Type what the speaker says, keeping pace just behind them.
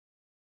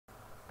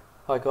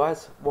Hi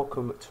guys,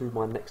 welcome to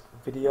my next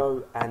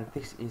video, and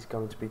this is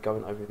going to be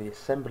going over the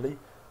assembly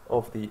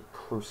of the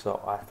Prusa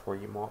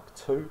I3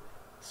 MK2.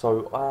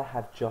 So I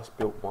have just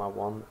built my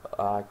one.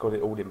 I got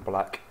it all in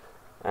black,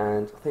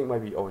 and I think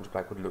maybe orange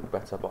black would look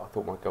better, but I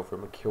thought my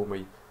girlfriend would kill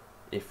me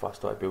if I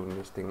started building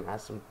this thing. It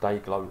has some day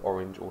glow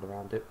orange all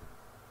around it,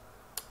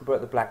 but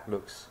the black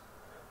looks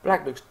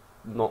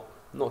not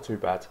too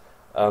bad.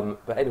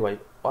 But anyway,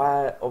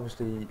 I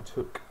obviously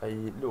took a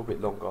little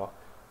bit longer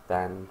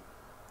than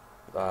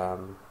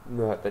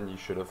no, than you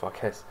should have, I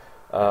guess.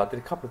 Did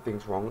a couple of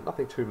things wrong,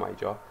 nothing too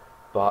major,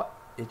 but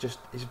it's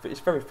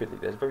very fiddly.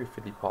 There's very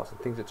fiddly parts, and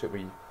things that took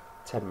me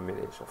 10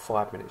 minutes or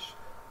 5 minutes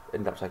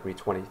ended up taking me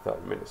 20,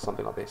 30 minutes,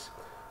 something like this.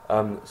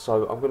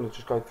 So I'm going to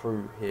just go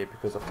through here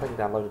because I've taken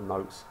down a load of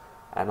notes,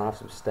 and I have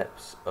some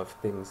steps of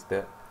things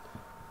that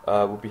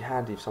would be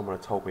handy if someone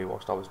had told me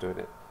whilst I was doing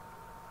it.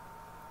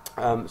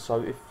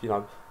 So if you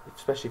know,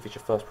 especially if it's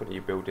your first print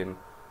you're building,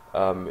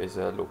 is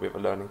a little bit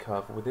of a learning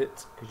curve with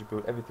it because you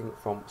build everything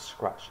from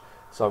scratch.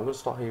 So I'm going to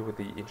start here with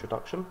the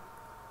introduction.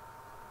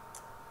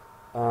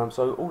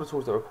 So all the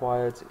tools that are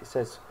required, it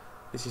says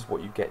this is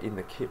what you get in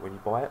the kit when you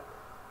buy it.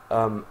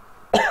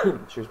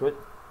 Excuse me.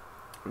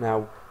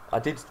 Now I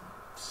did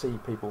see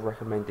people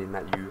recommending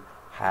that you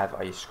have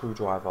a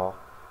screwdriver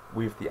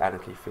with the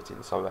Allen key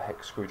fitting, so a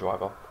hex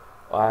screwdriver.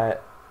 I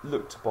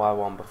looked to buy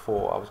one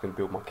before I was going to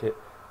build my kit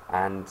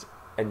and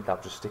ended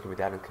up just sticking with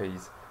the Allen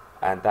keys,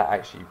 and that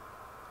actually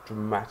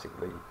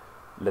dramatically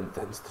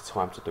lengthens the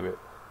time to do it.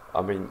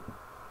 I mean,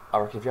 I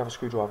reckon if you have a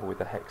screwdriver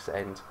with a hex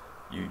end,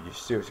 you're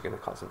seriously going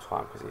to cut some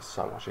time because it's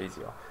so much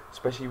easier,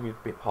 especially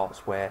with bit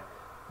parts where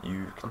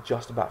you can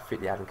just about fit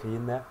the Allen key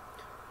in there,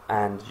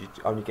 and you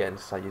only get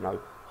into, say, you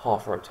know,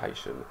 half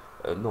rotation,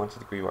 a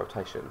 90-degree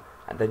rotation,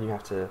 and then you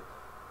have to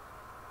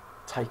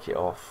take it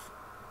off,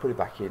 put it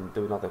back in,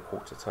 do another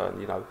quarter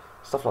turn, you know,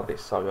 stuff like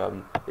this.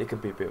 So it can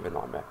be a bit of a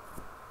nightmare.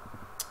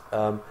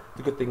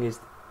 The good thing is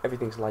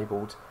everything's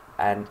labelled,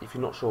 and if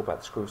you're not sure about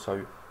the screw, so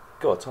you've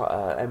got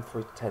a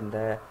M310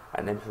 there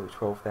and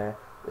M312 there,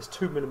 there's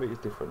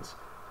 2mm difference.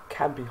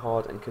 Can be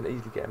hard and you can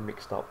easily get them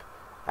mixed up,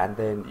 and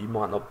then you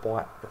might not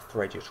bite the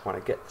thread you're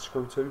trying to get the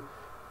screw to,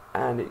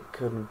 and it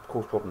can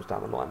cause problems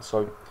down the line.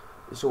 So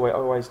it's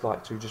always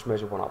like to just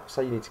measure one up.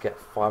 Say you need to get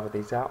 5 of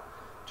these out,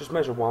 just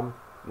measure one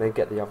and then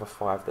get the other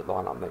 5 that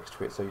line up next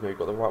to it, so you know you've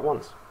got the right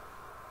ones.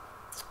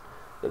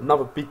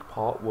 Another big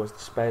part was the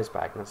spares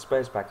bag. Now the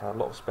spares bag had a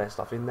lot of spare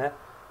stuff in there,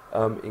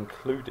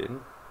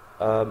 including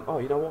oh,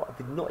 you know what, I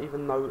did not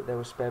even know there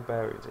were spare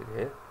bearings in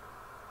here.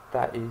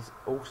 That is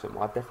awesome.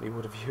 I definitely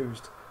would have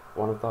used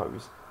one of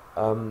those,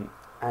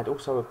 and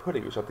also a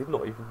pulley, which I did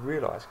not even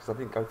realise because I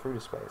didn't go through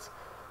the spares.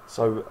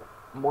 So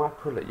my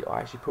pulley,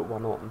 I actually put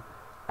one on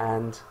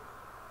and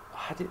I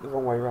had it the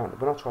wrong way around.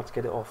 When I tried to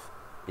get it off,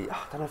 I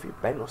don't know if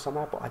it bent or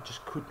somehow, but I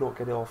just could not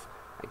get it off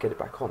and get it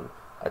back on.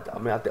 I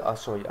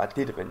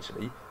did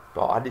eventually,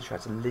 but I literally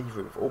had to lever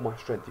it with all my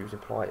strength using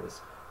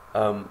pliers.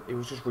 It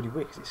was just really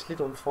weird because it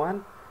slid on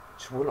fine,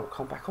 just will not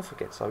come back off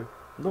again. So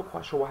I'm not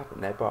quite sure what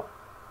happened there, but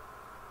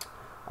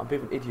I'm a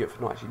bit of an idiot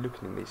for not actually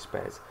looking in these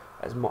spares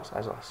as much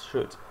as I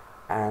should.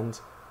 And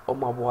on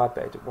my wire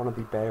bed, one of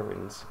the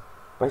bearings,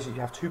 basically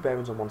you have 2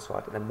 bearings on one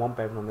side and then 1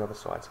 bearing on the other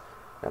side.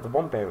 Now the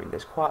 1 bearing,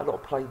 there's quite a lot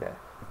of play there,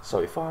 so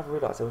if I had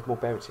realised there was more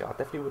bearings here, I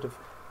definitely would have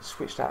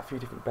switched out a few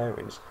different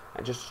bearings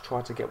and just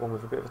tried to get one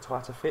with a bit of a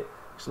tighter fit,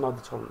 because I know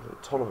the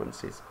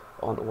tolerances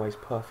aren't always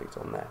perfect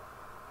on there.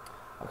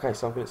 Okay,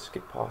 so I'm going to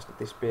skip past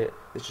this bit.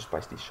 This just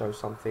basically shows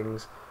some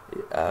things.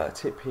 A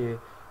tip here,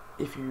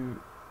 if you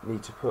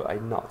need to put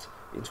a nut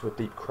into a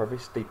deep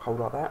crevice, deep hole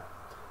like that,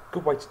 a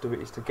good way to do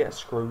it is to get a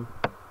screw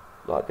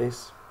like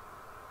this,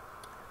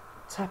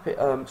 tap it,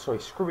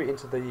 screw it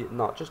into the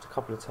nut just a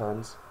couple of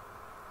turns,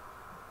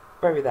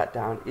 bury that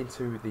down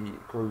into the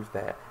groove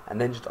there,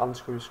 and then just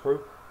unscrew the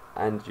screw,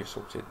 and you've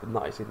sorted. The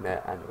nut is in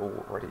there and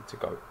all ready to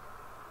go.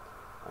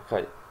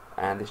 Okay,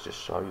 and this just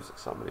shows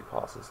some of the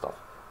parts and stuff.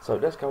 So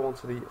let's go on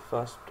to the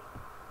first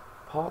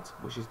part,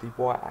 which is the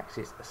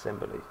Y-axis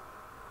assembly.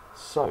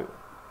 So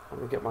I'm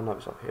going to get my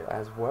notes up here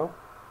as well,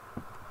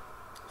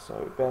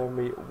 so bear with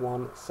me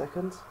 1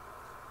 second.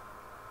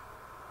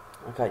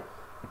 Okay,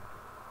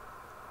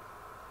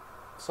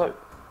 so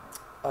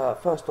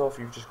first off,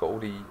 you've just got all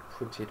the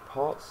printed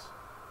parts.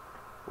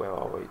 Where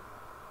are we?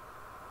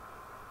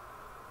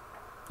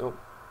 Oh,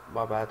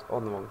 my bad,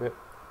 on the wrong bit.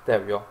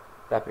 There we are,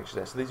 that picture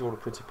there. So these are all the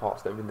printed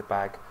parts that are in the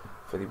bag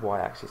for the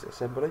Y-axis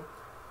assembly.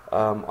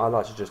 I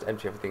like to just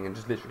empty everything and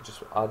just literally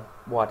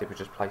what I did was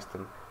just place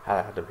them how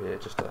I had them here,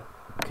 just to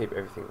keep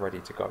everything ready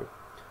to go.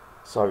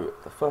 So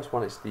the first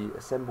one is the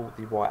assemble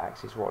the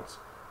Y-axis rods.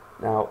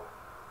 Now,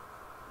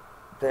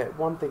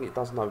 one thing it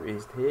does note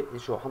is here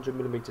is your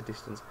 100mm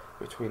distance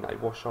between a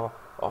washer,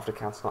 after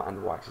counter nut, and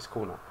the Y-axis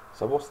corner.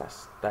 So what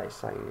that is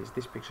saying is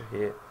this picture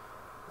here.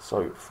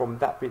 So from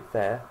that bit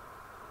there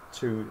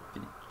to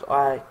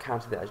I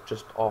counted it as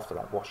just after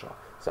that washer,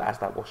 so as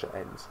that washer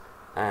ends.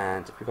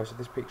 And if we go to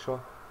this picture,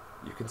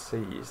 you can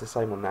see it's the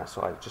same on that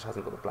side, it just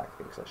hasn't got the black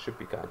thing, so it should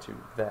be going to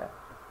there.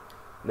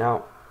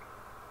 Now,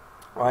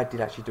 I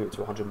did actually do it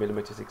to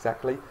 100mm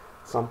exactly.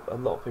 A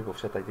lot of people have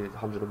said they did it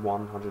 101,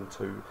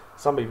 102.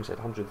 Some even said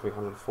 103,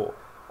 104.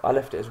 I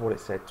left it as what it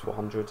said to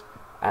 100,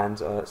 and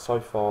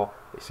so far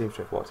it seems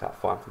to have worked out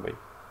fine for me.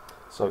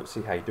 So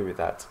see how you do with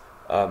that.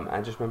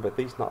 And just remember,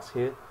 these nuts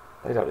here,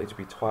 they don't need to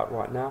be tight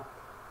right now.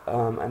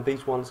 And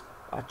these ones,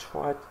 I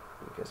tried.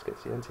 Let's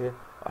get to the end here.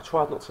 I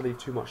tried not to leave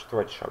too much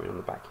thread showing on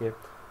the back here.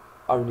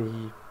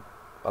 Only,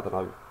 I don't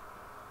know,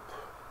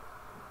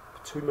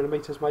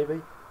 2mm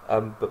maybe.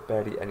 But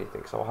barely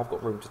anything, so I have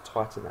got room to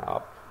tighten that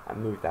up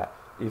and move that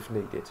if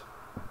needed.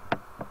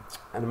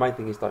 And the main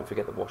thing is, don't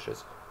forget the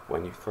washers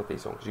when you thread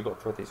these on, because you've got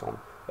to thread these on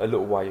a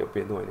little way. It'll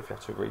be annoying if you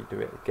have to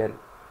redo it again,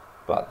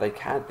 but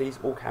these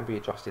all can be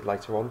adjusted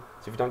later on,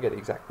 so if you don't get the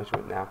exact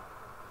measurement now,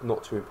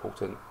 not too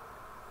important,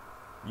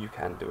 you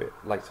can do it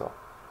later.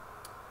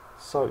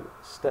 So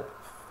step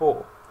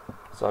 4,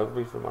 so I'll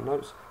read through my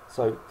notes.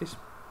 So this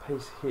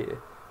piece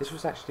here, this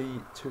was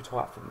actually too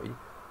tight for me.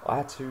 I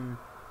had to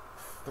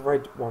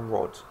thread one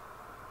rod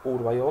all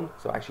the way on,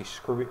 so actually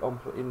screw it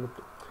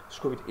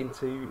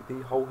into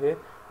the hole here,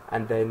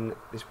 and then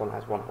this one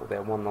has one hole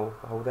there, one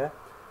hole there.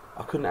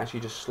 I couldn't actually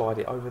just slide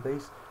it over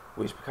these,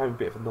 which became a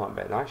bit of a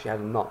nightmare. And I actually had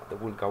a nut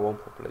that wouldn't go on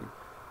properly,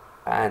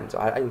 and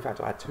in fact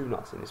I had 2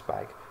 nuts in this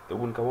bag that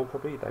wouldn't go on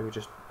properly. They were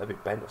just a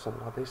bit bent or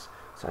something like this,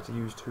 so I had to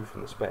use 2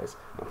 from the spares.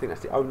 And I think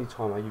that's the only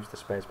time I used the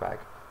spares bag,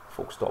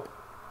 full stop.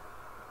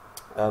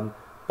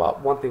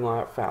 But one thing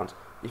I found,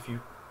 if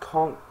you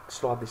can't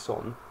slide this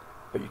on,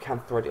 but you can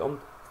thread it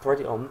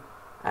on,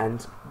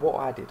 and what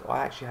I did,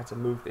 I actually had to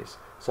move this.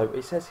 So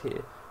it says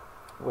here,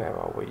 where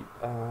are we?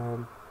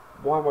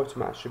 Wire motor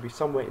mount should be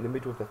somewhere in the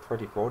middle of the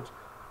threaded rod.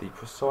 The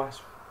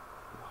precise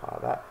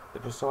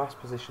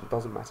position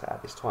doesn't matter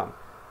at this time.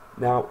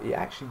 Now it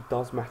actually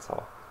does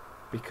matter,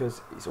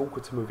 because it's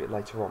awkward to move it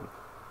later on,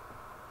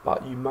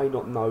 but you may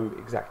not know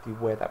exactly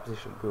where that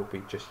position will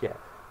be just yet.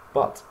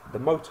 But the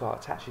motor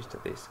attaches to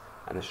this,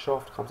 and the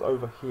shaft comes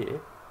over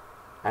here,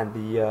 and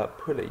the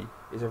pulley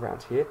is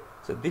around here,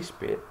 so this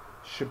bit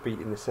should be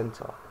in the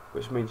centre,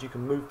 which means you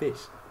can move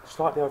this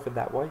slightly over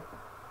that way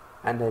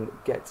and then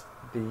get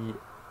the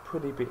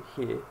pulley bit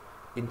here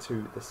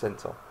into the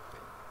centre.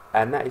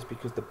 And that is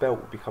because the belt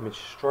will be coming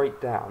straight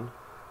down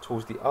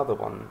towards the other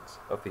ones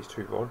of these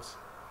 2 rods,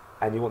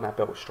 and you want that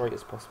belt as straight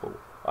as possible.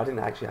 I didn't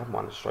actually have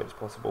mine as straight as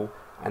possible,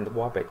 and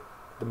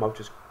the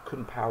motors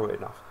couldn't power it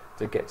enough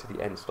to get to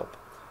the end stop,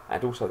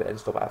 and also the end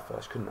stop at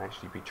first couldn't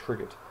actually be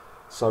triggered.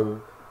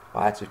 So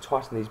I had to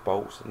tighten these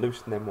bolts,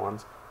 loosen them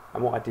ones,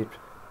 and what I did,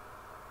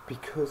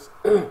 because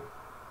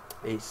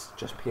it's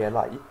just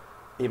PLA,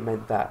 it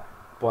meant that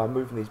by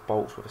moving these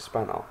bolts with a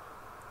spanner,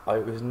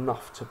 it was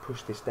enough to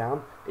push this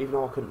down. Even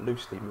though I couldn't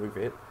loosely move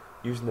it,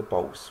 using the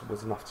bolts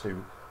was enough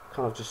to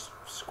kind of just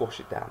squash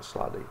it down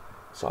slightly.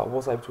 So I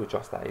was able to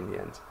adjust that in the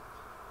end.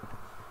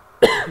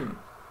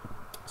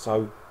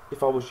 So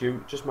if I was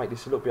you, just make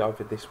this a little bit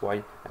over this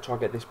way and try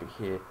and get this bit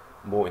here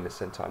more in the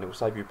centre, and it will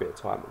save you a bit of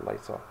time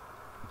later.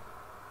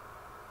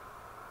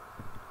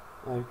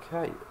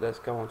 Okay, let's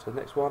go on to the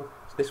next one.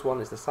 So this one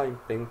is the same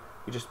thing,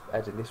 we just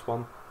added this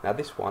one. Now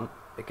this one,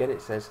 again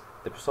it says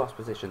the precise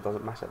position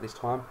doesn't matter at this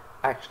time.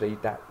 Actually,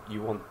 that you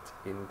want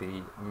in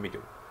the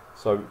middle.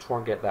 So try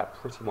and get that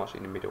pretty much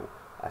in the middle,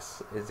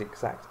 as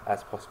exact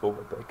as possible.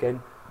 But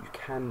again, you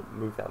can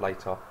move that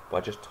later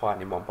by just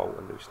tightening one bolt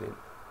and loosening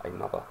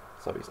another.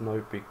 So it's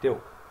no big deal.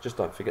 Just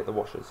don't forget the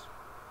washers.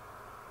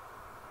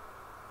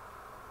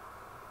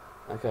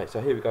 Okay,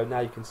 so here we go. Now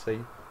you can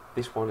see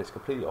this one is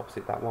completely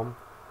opposite that one.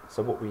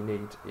 So what we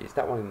need is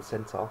that one in the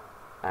centre,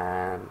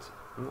 and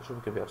I'm not sure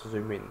we're going to be able to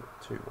zoom in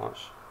too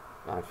much.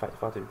 In fact,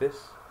 if I do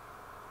this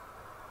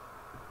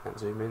and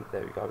zoom in,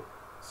 there we go.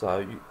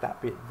 So that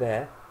bit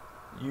there,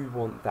 you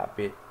want that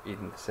bit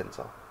in the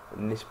centre,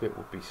 and this bit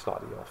will be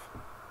slightly off.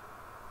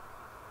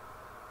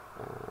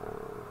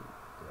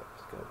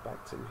 Let's go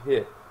back to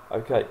here.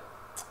 Okay,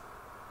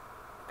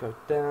 go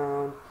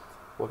down.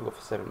 What have we got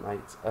for 7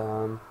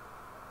 and 8?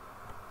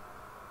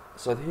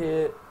 So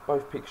here,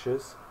 both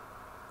pictures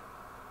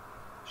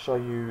show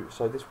you.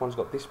 So this one's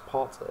got this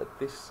part at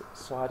this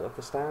side of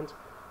the stand.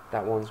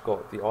 That one's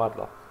got the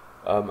idler.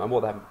 And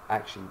what that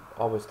actually,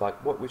 I was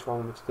like, which one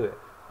am I to do it?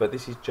 But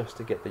this is just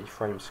to get the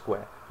frame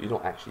square. You're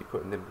not actually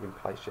putting them in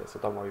place yet, so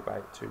don't worry about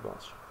it too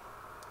much.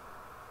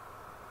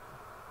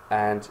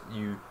 And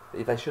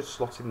they should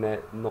slot in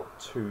there, not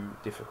too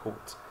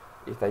difficult.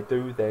 If they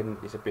do, then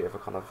it's a bit of a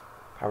kind of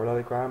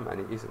parallelogram,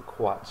 and it isn't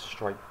quite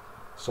straight.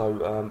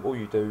 So all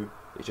you do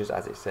is just,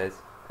 as it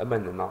says,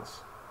 amend the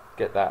nuts,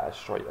 get that as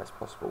straight as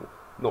possible.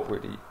 Not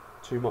really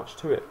too much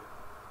to it.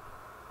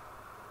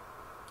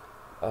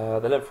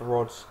 The length of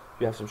rods,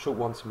 you have some short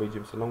ones, some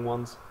medium, some long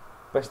ones.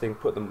 Best thing,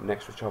 put them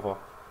next to each other.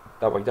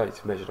 That way you don't need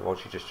to measure the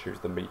rods, you just choose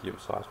the medium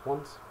sized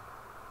ones.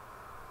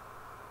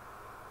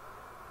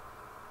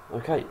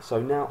 Okay,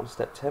 so now on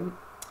step 10,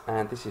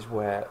 and this is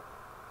where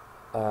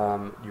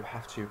you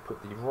have to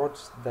put the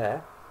rods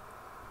there,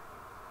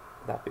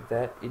 that bit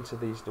there, into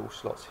these little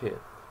slots here.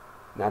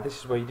 Now this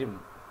is where you didn't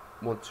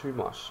want too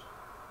much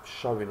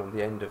showing on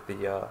the end of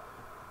the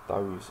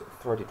those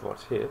threaded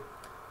rods here.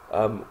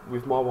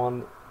 With my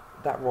one,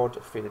 that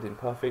rod fitted in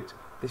perfect.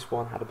 This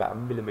one had about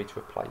 1mm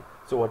of play,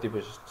 so all I did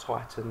was just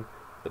tighten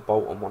the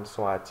bolt on one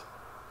side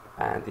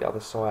and the other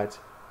side,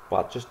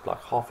 but just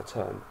like half a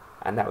turn,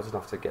 and that was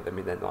enough to get them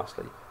in there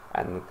nicely.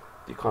 And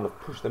you kind of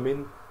push them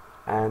in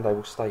and they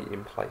will stay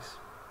in place.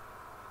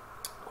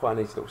 Quite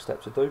an easy little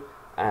step to do,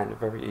 and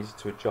very easy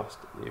to adjust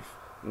if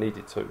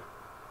needed to.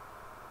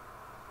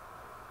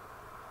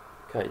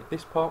 Okay,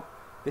 this part,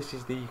 this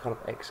is the kind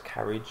of X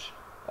carriage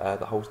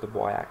that holds the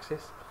Y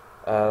axis.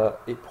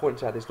 It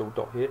points out this little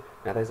dot here.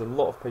 Now there's a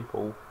lot of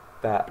people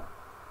that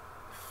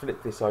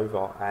flip this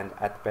over and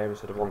add the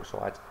bearings to the wrong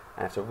side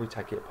and have to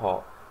retake it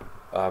apart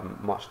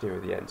much nearer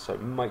the end, so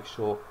make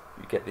sure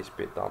you get this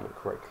bit done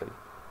correctly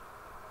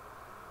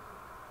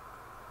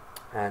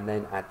and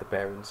then add the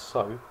bearings.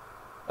 So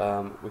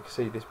we can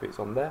see this bit's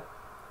on there.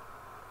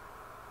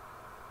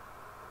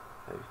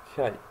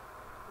 Okay,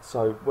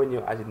 so when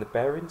you're adding the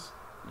bearings,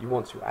 you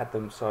want to add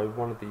them so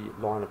one of the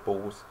liner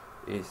balls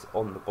is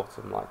on the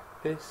bottom like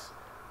this.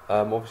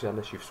 Obviously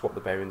unless you've swapped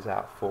the bearings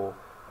out for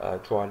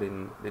dry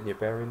linear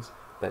bearings,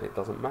 then it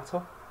doesn't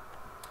matter.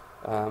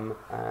 And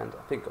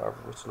I think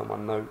I've written on my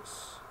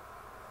notes,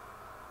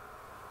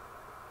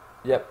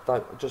 yep,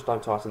 just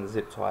don't tighten the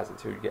zip ties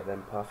until you get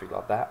them perfect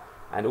like that,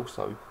 and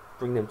also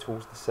bring them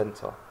towards the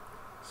centre.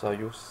 So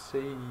you'll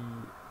see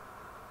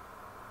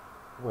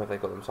where they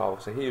got them. So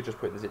here you're just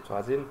putting the zip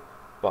ties in,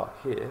 but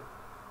here,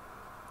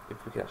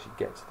 if we can actually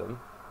get to them,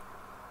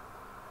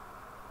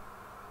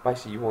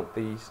 basically you want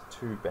these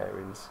two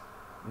bearings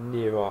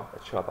nearer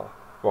each other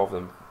rather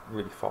than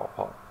really far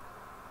apart.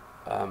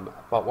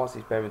 But once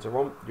these bearings are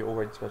on, you're all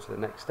ready to go to the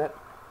next step.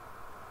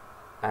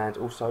 And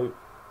also,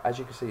 as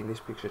you can see in this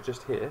picture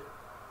just here,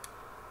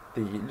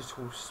 the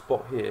little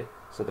spot here,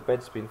 so the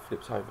bed's been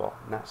flipped over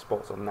and that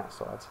spot's on that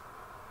side,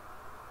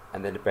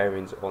 and then the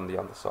bearings are on the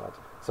other side.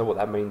 So what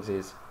that means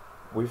is,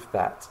 with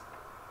that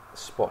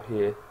spot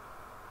here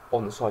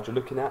on the side you're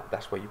looking at,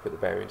 that's where you put the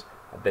bearings,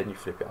 and then you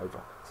flip it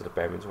over so the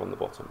bearings are on the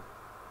bottom.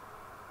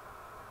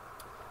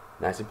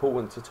 Now it's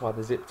important to tie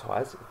the zip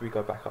ties. If we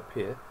go back up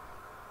here,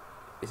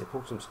 it's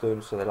important to do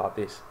them so they're like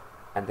this,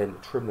 and then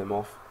trim them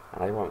off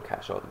and they won't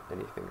catch on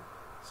anything.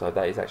 So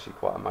that is actually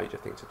quite a major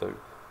thing to do.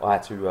 I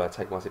had to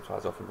take my zip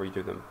ties off and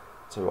redo them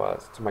to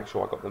make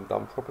sure I got them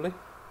done properly.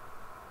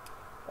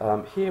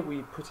 Here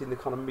we put in the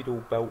kind of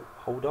middle belt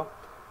holder.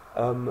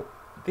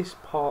 This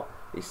part,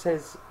 it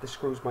says the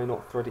screws may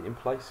not thread it in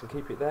place and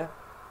keep it there.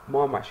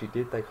 Mine actually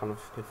did, they kind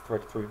of could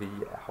thread through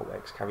the whole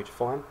X carriage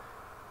fine,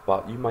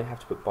 but you may have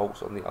to put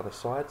bolts on the other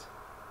side,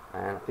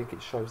 and I think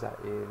it shows that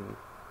in,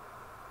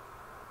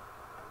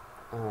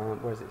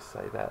 where does it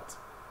say that?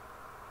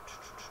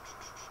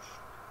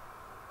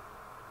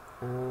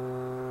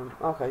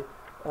 Okay,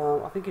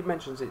 I think it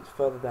mentions it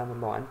further down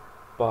the line,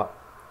 but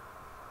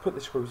put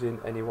the screws in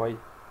anyway.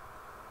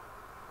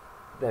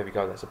 There we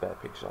go, that's a better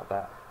picture like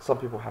that. Some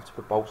people have to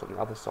put bolts on the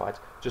other side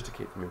just to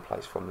keep them in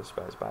place from the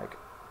spares bag.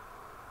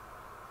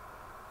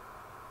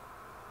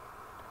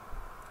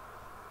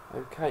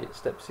 Okay,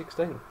 step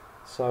 16.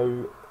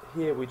 So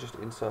here we're just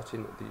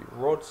inserting the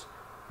rods.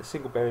 The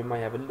single bearing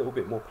may have a little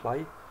bit more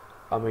play.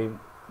 I mean,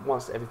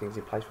 once everything's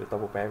in place with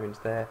double bearings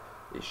there,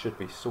 it should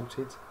be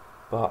sorted,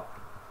 but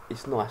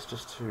it's nice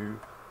just to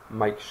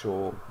make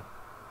sure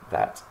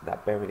that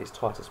that bearing is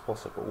tight as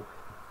possible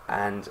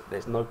and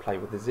there's no play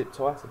with the zip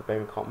tie, so the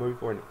bearing can't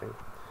move or anything.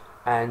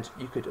 And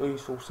you could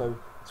also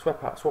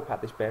swap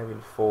out this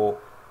bearing for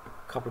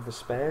a couple of the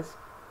spares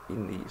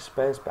in the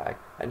spares bag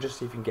and just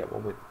see if you can get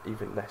one with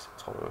even less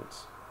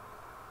tolerance.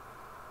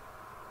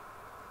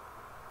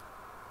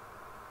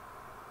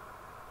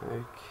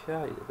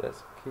 Okay,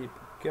 let's keep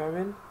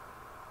going.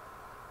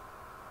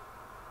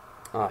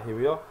 Here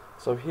we are.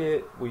 So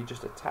here we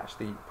just attach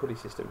the pulley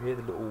system here,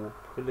 the little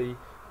pulley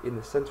in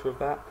the centre of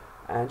that,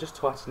 and just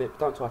tighten it, but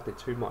don't tighten it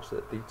too much so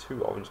that the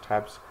two orange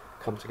tabs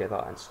come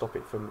together and stop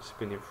it from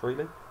spinning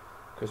freely,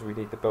 because we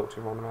need the belt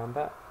to run around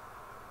that.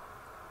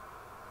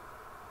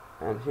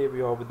 And here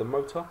we are with the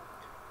motor.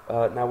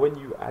 Now when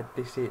you add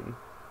this in,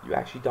 you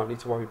actually don't need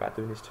to worry about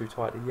doing this too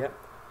tightly yet,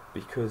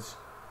 because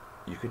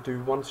you could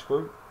do one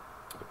screw,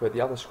 but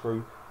the other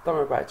screw, don't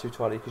worry about it too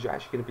tightly, because you're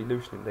actually going to be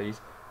loosening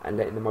these and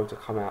letting the motor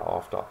come out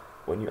after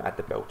when you add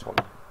the belt on.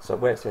 So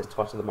where it says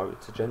tighten the motor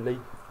to gently,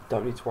 you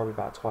don't need to worry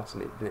about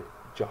tightening it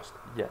just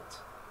yet.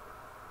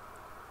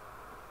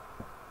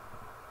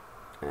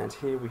 And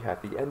here we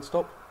have the end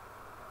stop.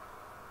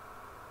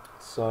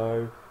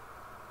 So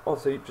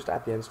obviously just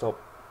add the end stop,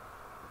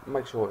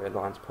 make sure it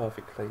aligns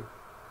perfectly,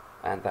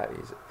 and that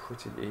is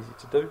pretty easy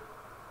to do.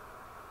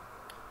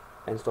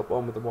 End stop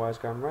on with the wires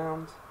going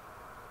round.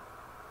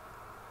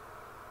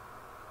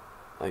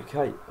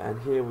 Okay,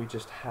 and here we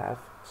just have,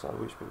 so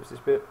which bit was this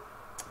bit?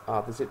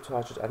 The zip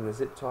ties, just adding the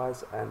zip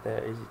ties, and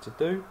they're easy to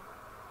do.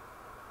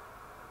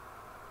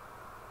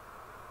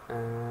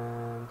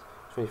 And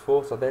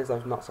 24, so there's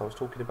those nuts I was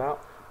talking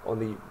about on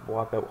the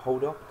wire belt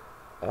holder.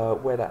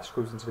 Where that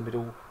screws into the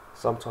middle,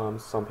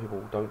 sometimes some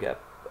people don't get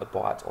a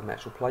bite on the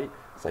actual plate,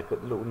 so they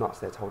put the little nuts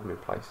there to hold them in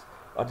place.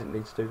 I didn't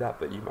need to do that,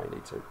 but you may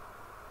need to.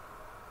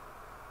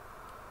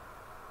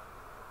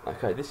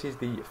 Okay, this is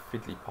the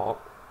fiddly part,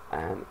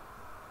 and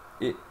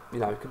it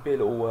it can be a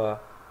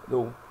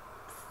little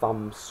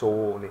thumb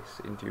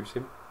soreness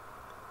inducing.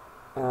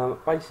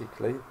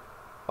 Basically,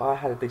 I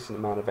had a decent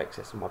amount of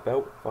excess on my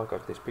belt. If I go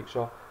to this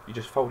picture, you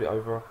just fold it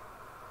over.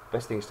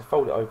 Best thing is to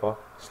fold it over,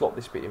 slot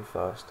this bit in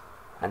first,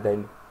 and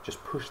then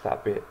just push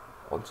that bit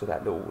onto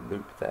that little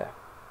loop there,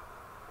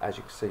 as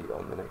you can see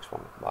on the next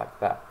one, like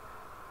that.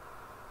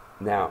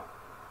 Now,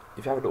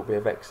 if you have a little bit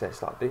of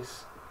excess like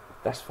this,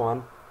 that's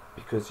fine,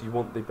 because you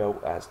want the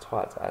belt as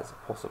tight as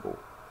possible.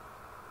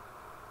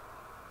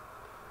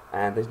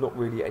 And there's not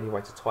really any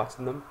way to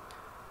tighten them.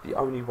 The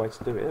only way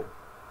to do it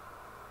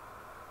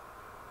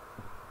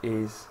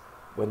is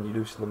when you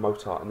loosen the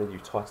motor and then you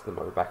tighten the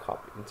motor back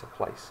up into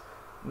place.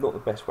 Not the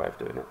best way of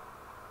doing it.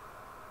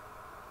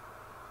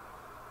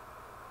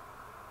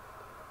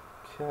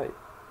 Okay,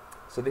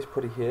 so this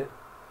pulley here,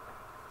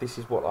 this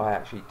is what I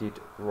actually did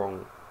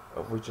wrong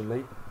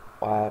originally.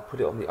 I put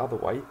it on the other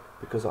way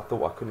because I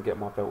thought I couldn't get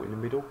my belt in the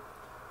middle,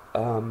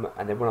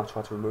 and then when I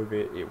tried to remove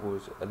it, it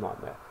was a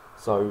nightmare.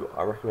 So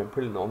I recommend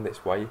putting it on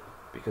this way,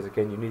 because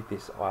again you need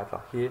this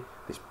idler here,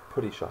 this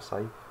pulley should I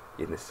say,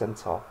 in the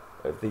centre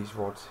of these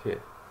rods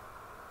here.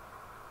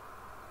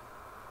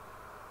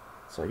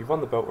 So you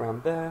run the belt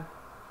around there,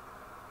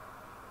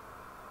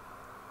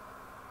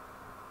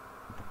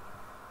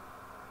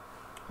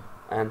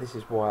 and this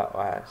is why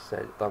I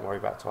said don't worry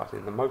about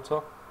tightening the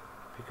motor,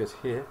 because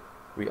here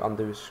we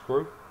undo a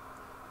screw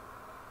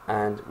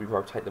and we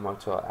rotate the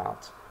motor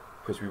out,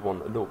 because we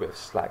want a little bit of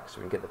slack so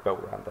we can get the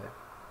belt around there,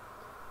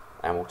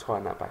 and we'll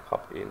tighten that back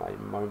up in a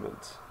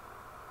moment.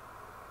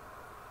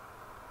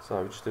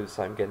 So just do the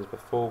same again as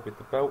before with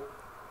the belt,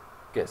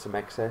 get some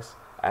excess,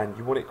 and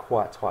you want it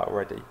quite tight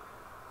already.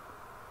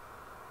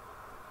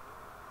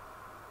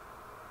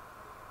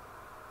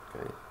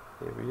 Okay,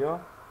 here we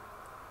are.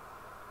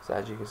 So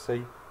as you can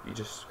see, you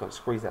just kind of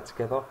squeeze that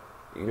together.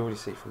 You can already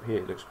see from here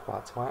it looks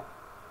quite tight.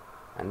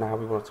 And now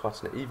we want to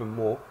tighten it even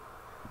more,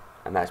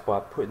 and that's by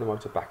putting the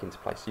motor back into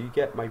place. So you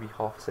get maybe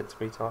half a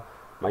centimetre,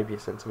 maybe a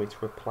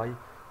centimetre of play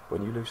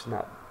when you loosen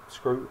that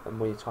screw, and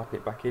when you tighten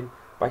it back in,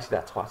 basically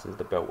that tightens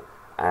the belt.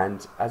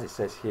 And as it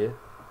says here,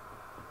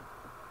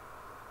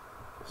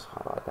 let's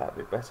highlight that a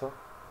bit better.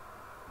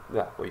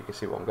 Yeah, well you can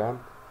see where I'm going.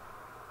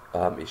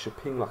 It should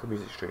ping like a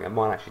music string, and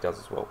mine actually does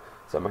as well.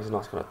 So it makes a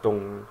nice kind of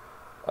dong,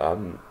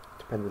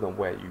 depending on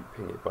where you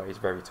ping it, but it's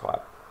very tight.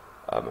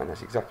 And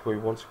that's exactly what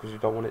we want, because you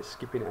don't want it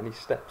skipping any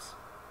steps.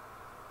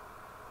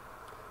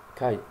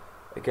 Okay,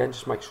 again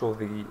just make sure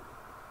the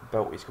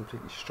belt is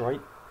completely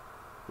straight.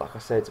 Like I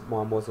said,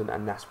 mine wasn't,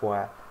 and that's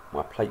why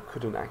my plate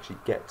couldn't actually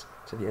get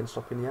to the end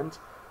stop in the end.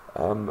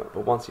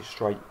 But once it's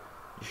straight,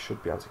 you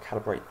should be able to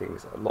calibrate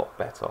things a lot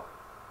better.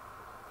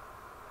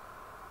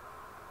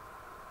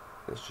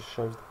 This just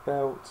shows the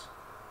belt.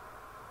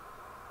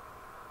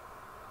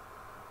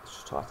 It's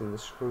just tightening the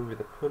screw with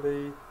the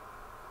pulley.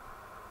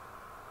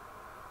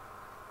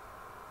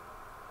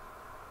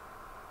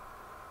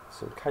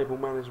 Some cable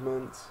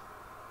management,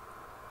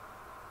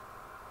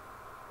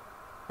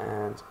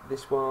 and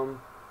this one,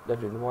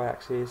 leveling the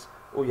y-axis.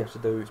 All you have to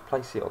do is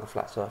place it on a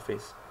flat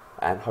surface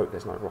and hope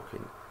there's no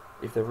rocking.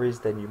 If there is,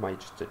 then you may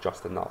just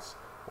adjust the nuts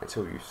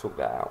until you sort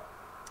that out.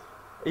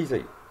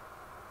 Easy.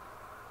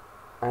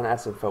 And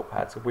add some felt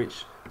pads,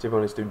 which to be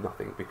honest do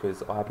nothing,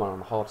 because I had mine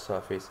on a hard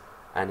surface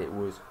and it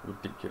was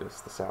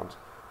ridiculous, the sound.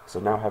 So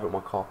now I have it on my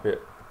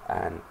carpet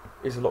and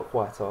it's a lot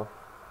quieter,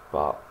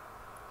 but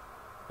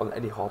on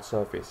any hard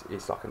surface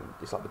it's like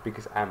the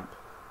biggest amp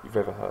you've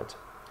ever heard.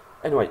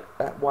 Anyway,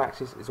 that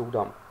y-axis is all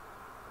done.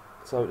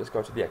 So let's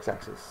go to the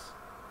x-axis.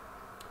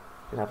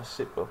 I'm gonna have a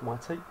sip of my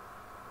tea.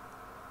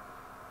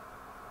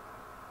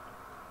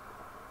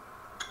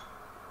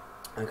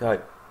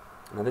 Okay,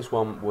 now this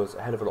one was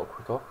a hell of a lot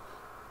quicker.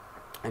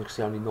 And you can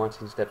see only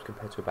 19 steps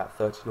compared to about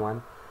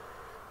 39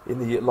 in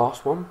the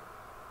last one.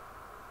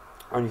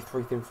 Only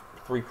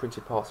three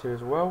printed parts here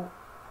as well.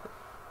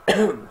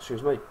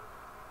 Excuse me.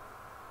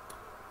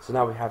 So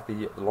now we have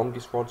the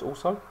longest rods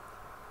also,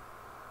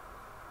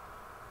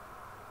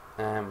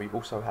 and we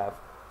also have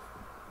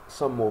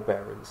some more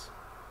bearings.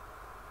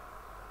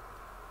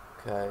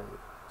 Okay,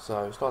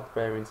 so start the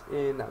bearings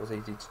in, that was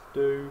easy to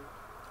do.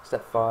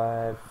 Step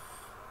 5.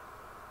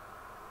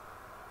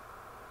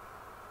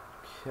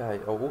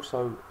 Okay, oh,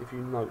 also if you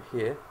note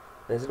here,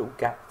 there's a little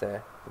gap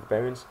there for the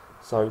bearings,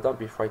 so don't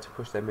be afraid to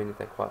push them in if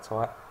they're quite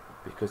tight,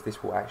 because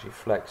this will actually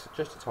flex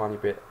just a tiny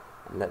bit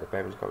and let the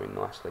bearings go in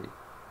nicely.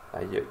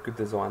 Yeah, good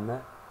design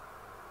there.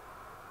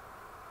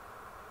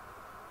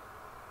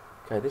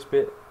 Okay, this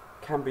bit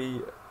can be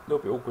a little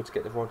bit awkward to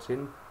get the rods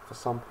in for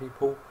some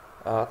people.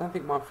 I don't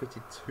think mine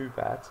fitted too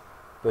bad,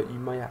 but you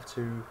may have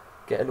to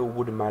get a little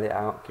wooden mallet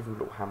out, give them a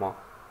little hammer,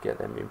 get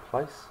them in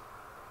place.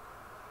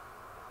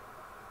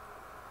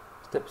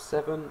 Step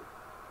 7.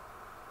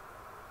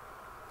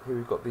 Here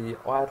we've got the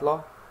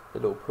idler, the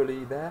little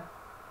pulley there.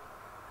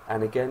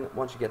 And again,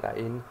 once you get that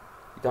in,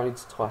 you don't need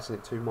to tighten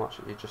it too much,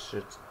 it just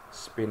should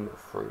spin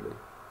freely.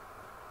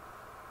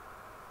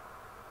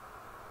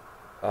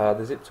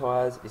 The zip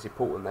ties, it's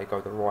important they go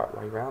the right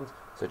way round,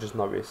 so just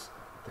notice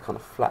the kind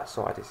of flat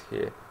side is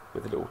here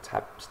with a little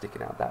tab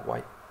sticking out that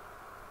way.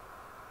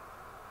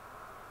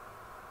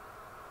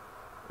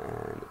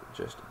 And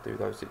just do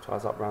those zip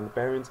ties up around the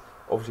bearings.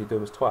 Obviously do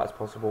them as tight as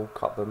possible,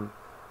 cut them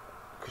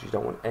because you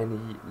don't want any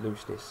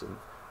looseness,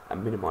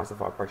 and minimise the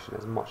vibration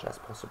as much as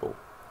possible.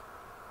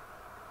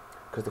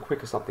 Because the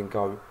quicker something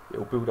goes, it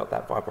will build up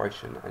that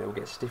vibration and it will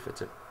get stiffer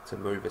to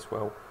move as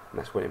well, and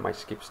that's when it may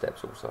skip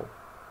steps also.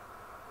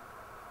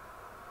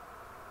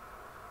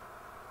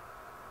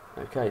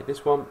 Okay,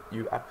 this one,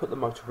 you put the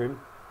motor in,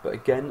 but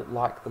again,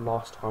 like the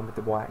last time with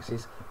the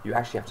Y-axis, you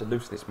actually have to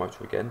loosen this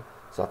motor again.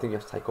 So I think you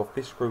have to take off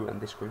this screw and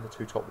this screw, the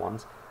two top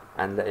ones,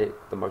 and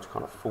let the motor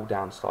kind of fall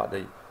down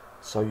slightly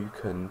so you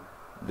can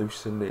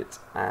loosen it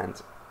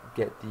and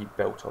get the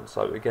belt on.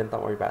 So again,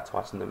 don't worry about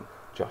tightening them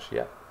just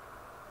yet.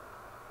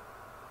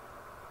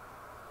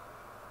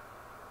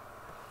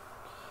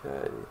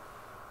 Okay,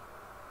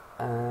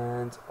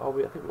 and I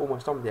think we're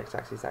almost done with the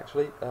X-axis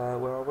actually.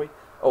 Where are we?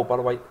 Oh, by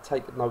the way,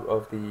 take note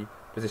of the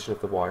position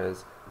of the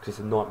wires, because it's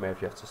a nightmare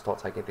if you have to start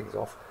taking things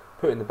off.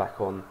 Putting them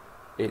back on,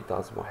 it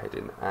does my head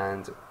in,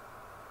 and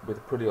with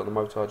the pulley on the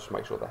motor, just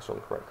make sure that's on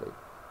correctly.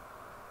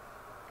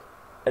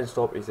 End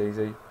stop is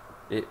easy.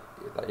 It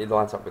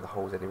lines up with the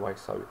holes anyway,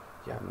 so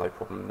you have no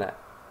problem there.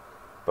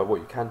 But what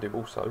you can do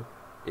also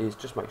is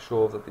just make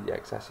sure that the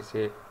X-axis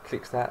here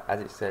clicks that as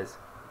it says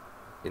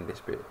in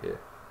this bit here.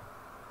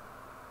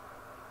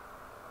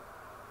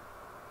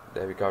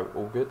 There we go,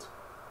 all good.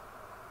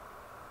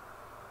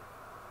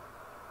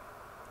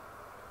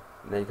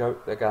 And there you go,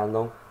 they're going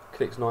along,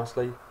 clicks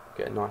nicely,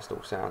 get a nice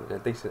little sound, and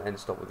a decent end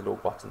stop with a little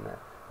button there.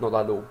 Not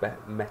that little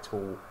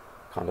metal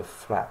kind of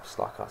flaps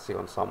like I see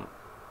on some,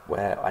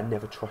 where I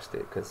never trust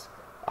it, because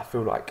I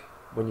feel like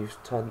when you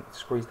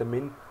squeeze them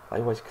in, they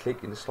always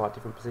click in a slightly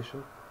different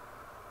position.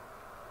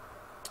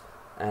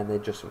 And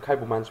then just some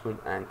cable management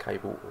and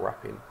cable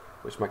wrapping,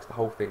 which makes the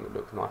whole thing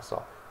look nicer.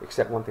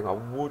 Except one thing I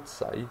would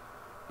say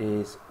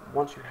is,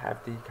 once you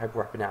have the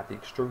cable wrapping out the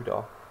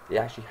extruder, it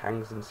actually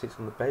hangs and sits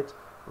on the bed,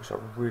 which I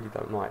really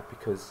don't like,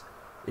 because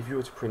if you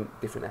were to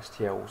print different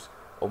STLs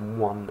on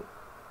one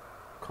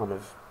kind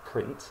of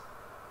print,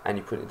 and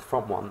you print the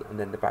front one and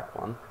then the back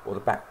one, or the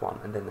back one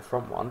and then the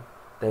front one,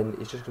 then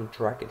it's just going to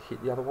drag and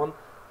hit the other one,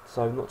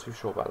 so not too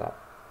sure about that.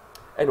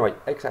 Anyway,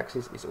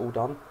 X-axis is all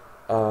done.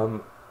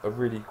 A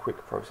really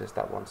quick process,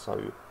 that one,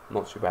 so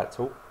not too bad at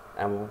all.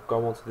 And we'll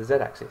go on to the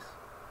Z-axis.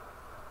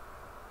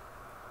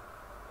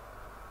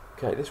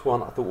 Okay, this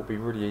one I thought would be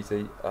really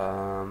easy.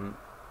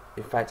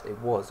 In fact, it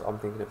was. I'm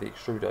thinking of the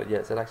extruder.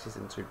 Yeah, Z-axis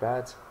isn't too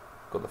bad.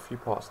 Got a few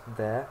parts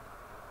there.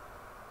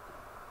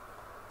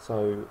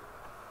 So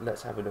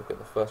let's have a look at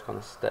the first kind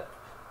of step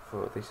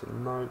for a decent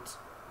note.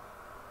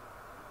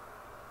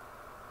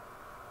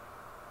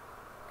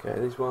 Okay,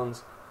 these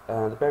ones,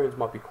 the bearings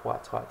might be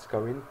quite tight to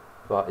go in,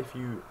 but if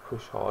you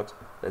push hard,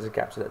 there's a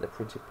gap to let the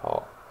printed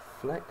part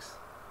flex.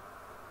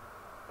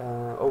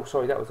 Oh,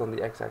 sorry, that was on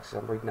the X-axis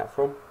I'm reading that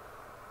from.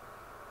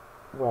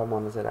 Where I'm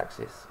on the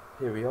Z-axis.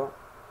 Here we are.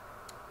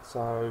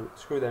 So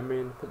screw them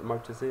in, put the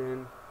motors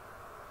in,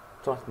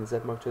 tighten the Z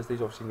motors.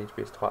 These obviously need to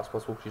be as tight as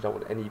possible, because you don't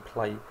want any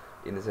play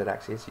in the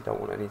Z-axis. You don't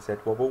want any Z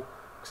wobble,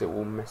 because it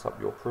will mess up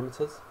your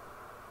perimeters.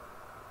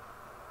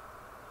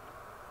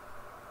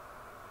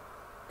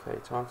 Okay,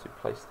 time to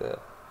place the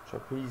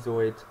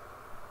trapezoid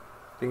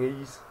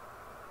thingies.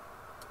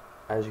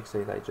 As you can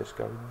see, they just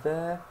go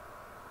there.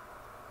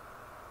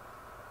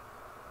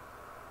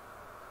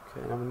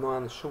 Okay, number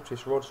 9, the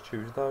shortest rods,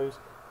 choose those,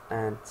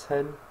 and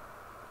 10,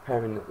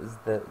 pairing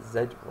the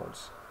Z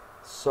rods.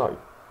 So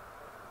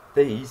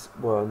these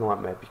were a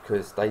nightmare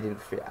because they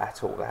didn't fit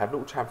at all. They have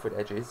little chamfered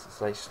edges,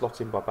 so they slot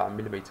in by about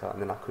 1mm,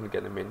 and then I couldn't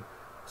get them in.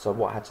 So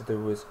what I had to do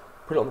was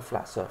put it on the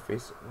flat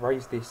surface,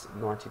 raise this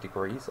 90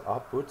 degrees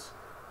upwards,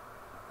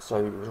 so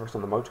it was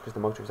resting on the motor, because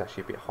the motor was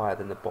actually a bit higher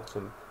than the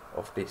bottom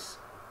of this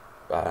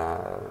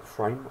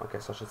frame, I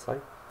guess I should say.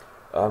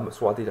 So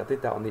what I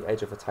did that on the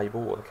edge of a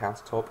table or the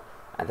countertop,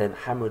 and then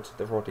hammered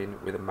the rod in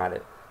with a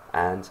mallet,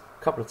 and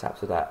a couple of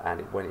taps of that,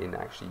 and it went in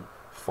actually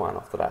fine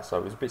after that. So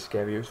it was a bit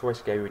scary. It's always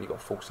scary when you got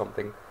to force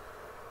something,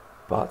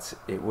 but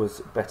it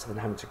was better than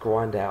having to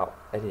grind out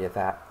any of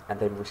that and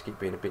then risk it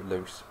being a bit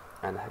loose,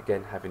 and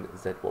again having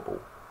Z wobble.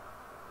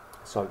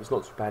 So it's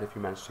not too bad if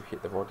you manage to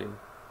hit the rod in.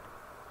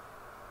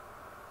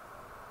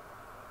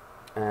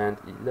 And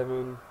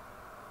 11,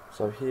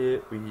 so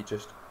here we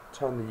just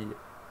turn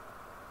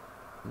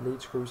the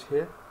lead screws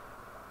here,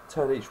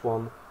 turn each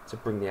one to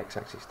bring the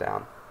X-axis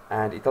down,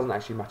 and it doesn't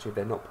actually matter if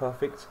they're not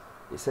perfect.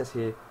 It says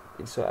here,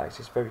 insert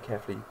axis very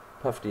carefully,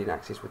 perfectly in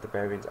axis with the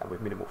bearings and with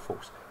minimal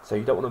force. So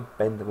you don't want to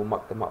bend them or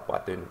muck them up by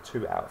doing them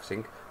too out of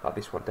sync, like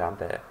this one down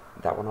there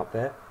and that one up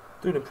there.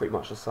 Doing them pretty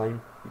much the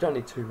same. You don't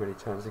need too many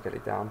turns to get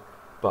it down,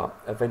 but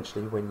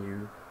eventually when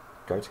you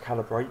go to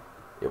calibrate,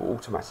 it will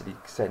automatically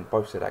send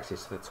both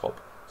Z-axis to the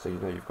top, so you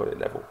know you've got it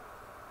level.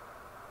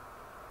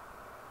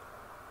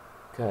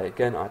 Okay,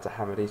 again I had to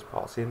hammer these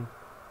parts in.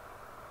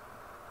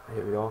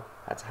 Here we are.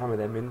 I had to hammer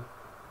them in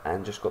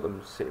and just got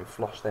them sitting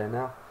flush there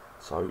now.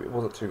 so it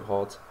wasn't too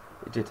hard.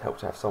 It did help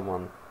to have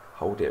someone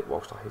hold it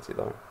whilst I hit it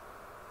though.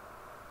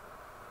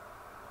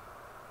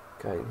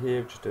 Okay, and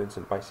here just doing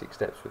some basic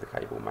steps with the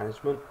cable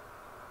management.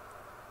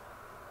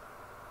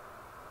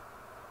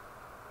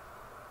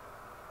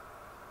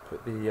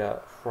 Put the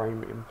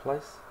frame in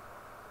place.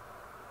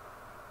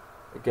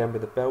 Again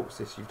with the belts,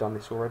 you've done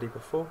this already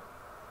before.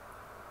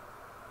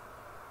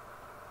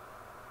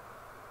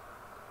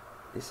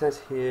 It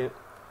says here,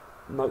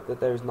 note that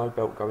there is no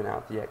belt going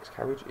out of the X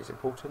carriage. It's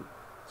important,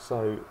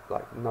 so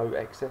like no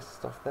excess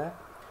stuff there.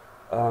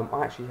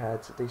 I actually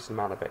had a decent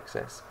amount of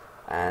excess,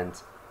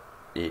 and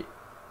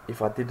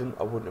if I didn't,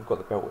 I wouldn't have got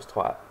the belt as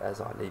tight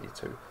as I needed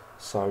to.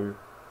 So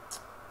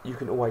you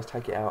can always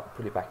take it out,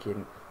 put it back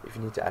in if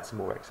you need to add some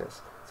more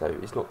excess. So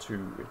it's not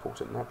too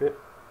important in that bit.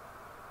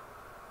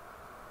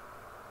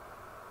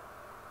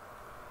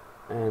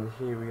 And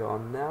here we are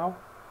now.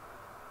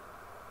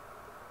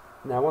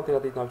 Now one thing I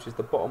did notice is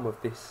the bottom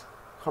of this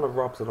kind of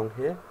rubs along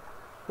here.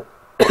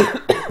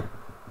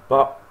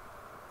 But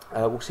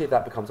we'll see if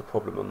that becomes a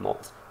problem or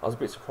not. I was a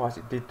bit surprised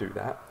it did do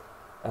that.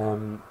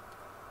 I'm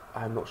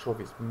not sure if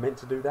it's meant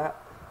to do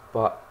that,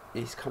 but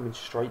it's coming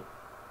straight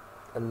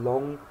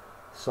along,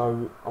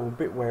 so I'm a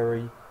bit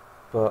wary,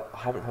 but I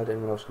haven't heard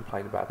anyone else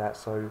complain about that.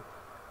 So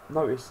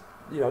notice,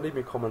 leave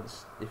me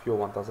comments if your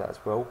one does that as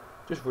well.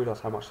 Just realise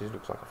how much this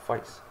looks like a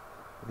face,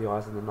 with the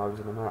eyes and the nose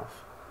and the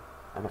mouth,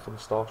 and like a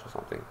moustache or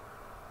something.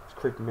 It's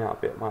creeping me out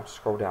a bit. I might have to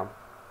scroll down.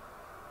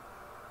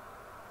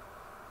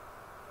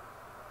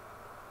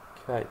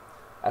 Okay,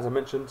 as I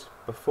mentioned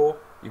before,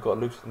 you've got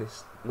to loosen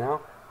this now.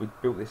 We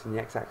built this in the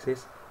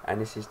x-axis, and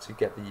this is to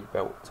get the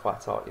belt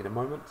tighter in a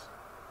moment,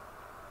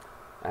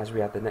 as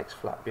we add the next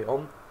flat bit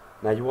on.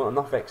 Now you want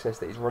enough excess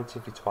that is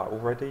relatively tight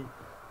already,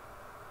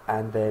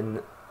 and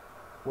then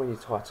when you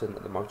tighten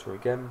the motor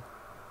again,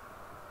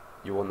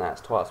 you want that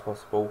as tight as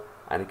possible,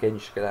 and again you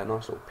should get that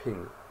nice little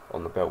ping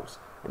on the belts.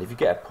 And if you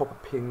get a proper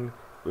ping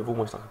with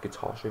almost like a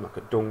guitar string, like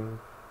a dong,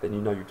 then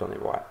you know you've done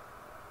it right.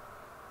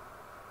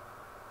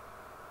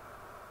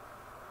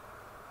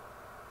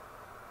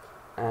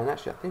 And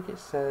actually I think it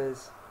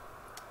says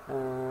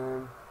I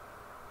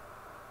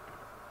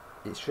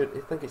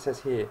think it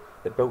says here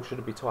the belt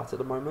shouldn't be tight at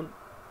the moment,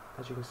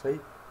 as you can see,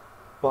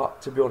 but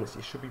to be honest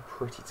it should be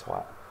pretty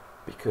tight,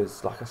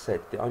 because like I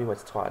said, the only way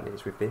to tighten it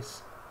is with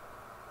this,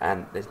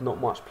 and there's not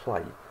much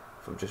play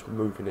from just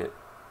moving it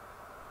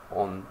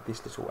on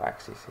this little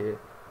axis here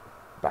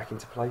back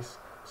into place,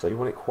 so you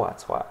want it quite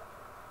tight.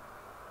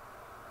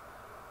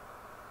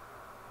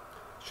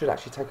 Should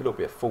actually take a little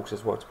bit of force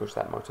as well to push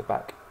that motor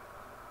back.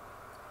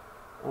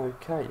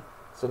 Okay,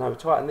 so now we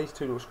tighten these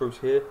two little screws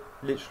here.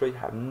 Literally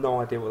have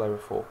no idea what they were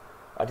for.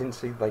 I didn't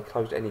see they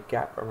closed any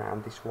gap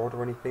around this rod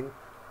or anything.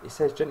 It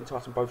says gently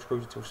tighten both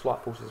screws until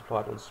slight force is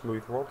applied on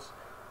smooth rods,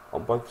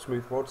 on both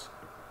smooth rods.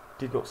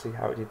 Did not see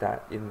how it did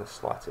that in the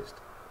slightest,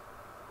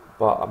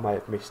 but I may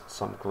have missed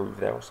some groove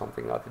there or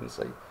something I didn't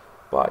see,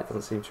 but it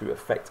doesn't seem to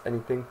affect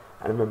anything.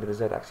 And remember, the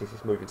Z-axis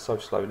is moving so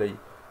slowly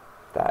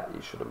that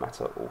it shouldn't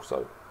matter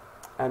also.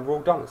 And we're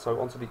all done,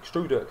 so onto the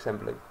extruder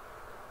assembly.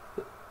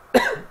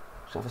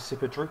 Should have a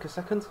sip of drink a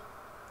second.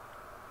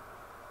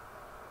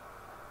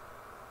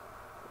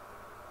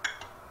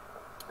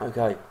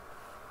 Okay,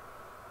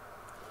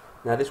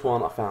 now this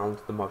one I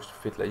found the most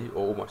fiddly,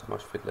 or almost the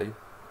most fiddly,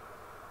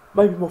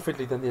 maybe more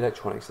fiddly than the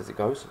electronics as it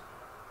goes.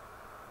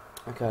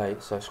 Okay,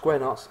 so square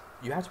nuts,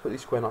 you have to put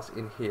these square nuts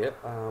in here.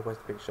 Where's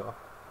the picture?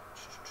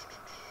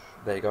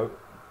 There you go.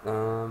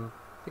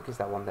 I think it's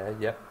that one there,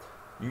 yeah.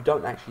 You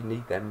don't actually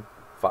need them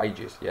for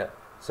ages yet,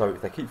 so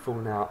if they keep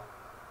falling out,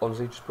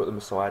 honestly just put them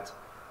aside.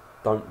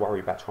 Don't worry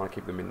about trying to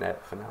keep them in there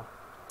for now.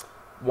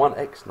 One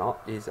X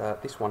nut is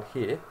this one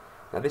here.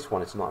 Now this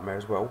one is a nightmare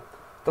as well.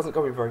 Doesn't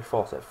go in very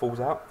fast, so it falls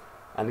out.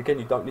 And again,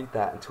 you don't need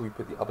that until you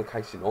put the other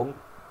casing on,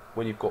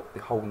 when you've got the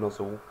whole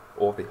nozzle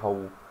or the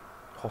whole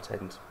hot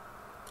end,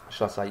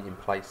 should I say, in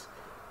place.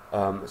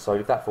 So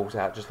if that falls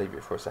out, just leave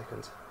it for a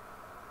second.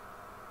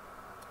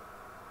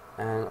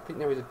 And I think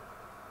there is a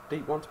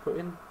deep one to put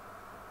in.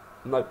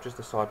 Nope, just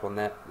the side one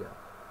there. Yeah,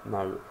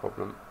 no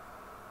problem.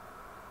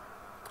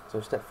 So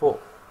step 4.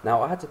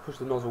 Now I had to push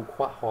the nozzle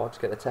quite hard to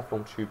get the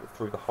Teflon tube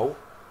through the hole.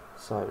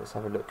 So let's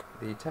have a look.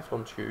 The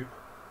Teflon tube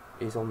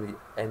is on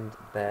the end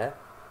there,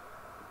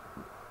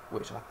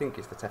 which I think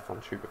is the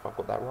Teflon tube if I've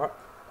got that right.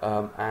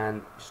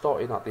 And you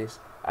start in like this,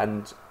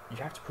 and you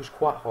have to push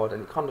quite hard,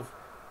 and it kind of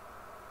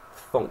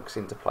thunks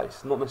into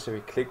place. Not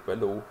necessarily click, but a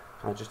little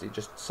kind of it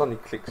just suddenly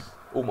clicks,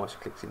 almost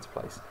clicks into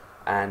place.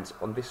 And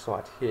on this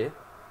side here,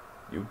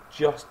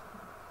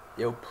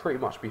 it'll pretty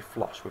much be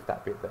flush with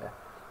that bit there.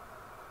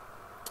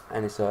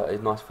 And it's a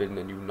nice feeling,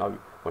 and you know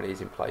when it is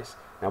in place.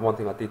 Now one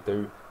thing I did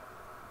do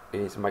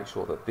is make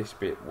sure that this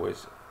bit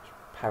was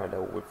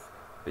parallel with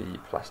the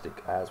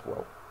plastic as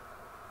well,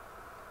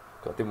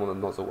 because I didn't want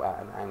the nozzle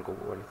at an angle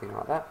or anything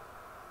like that.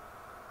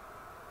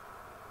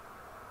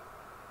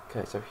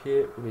 Okay, so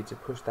here we need to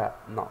push that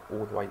nut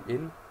all the way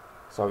in,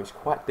 so it's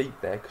quite deep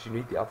there because you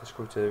need the other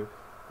screw to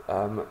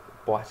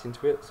bite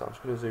into it. So I'm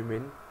just going to zoom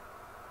in.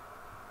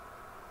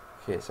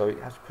 here, so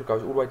it has to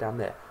goes all the way down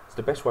there. So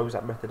the best way was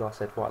that method I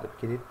said right at the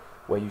beginning,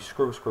 where you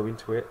screw a screw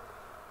into it,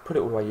 put it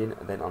all the way in,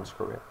 and then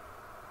unscrew it.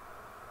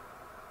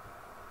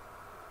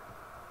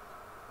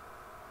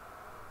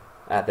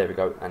 There we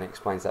go, and it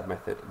explains that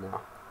method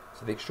now.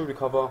 So the extruder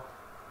cover,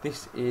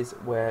 this is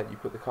where you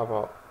put the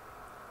cover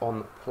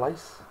on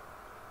place.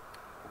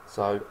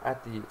 So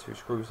add the 2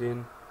 screws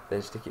in,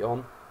 then stick it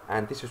on,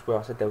 and this is where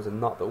I said there was a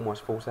nut that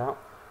almost falls out,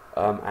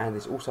 and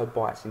this also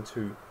bites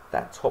into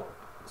that top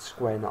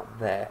square nut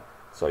there.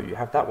 So you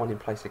have that one in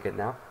place again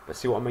now, but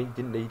see what I mean? You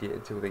didn't need it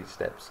until these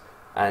steps,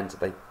 and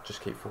they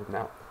just keep falling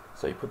out.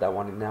 So you put that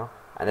one in now,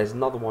 and there's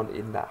another one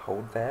in that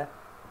hole there,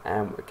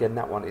 and again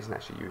that one isn't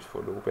actually used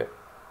for a little bit.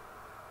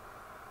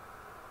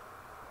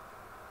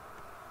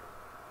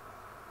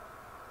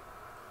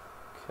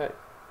 Okay,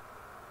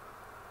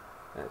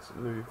 let's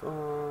move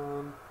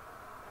on.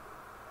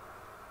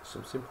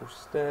 Some simple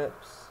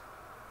steps.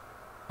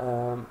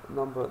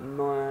 Number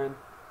 9.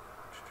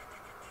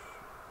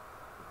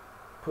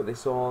 Put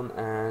this on,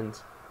 and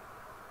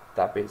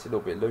that bit's a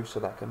little bit loose, so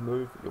that can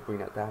move. You'll bring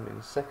that down in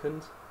a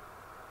second.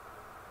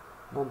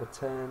 Number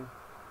 10.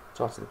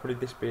 Tighten the pulley.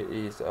 This bit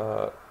is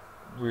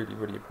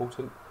really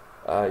important.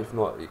 If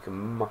not, it can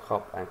muck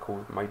up and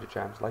cause major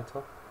jams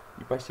later.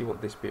 You basically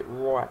want this bit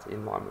right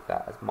in line with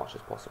that as much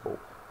as possible.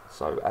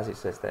 So as it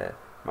says there,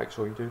 make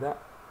sure you do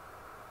that.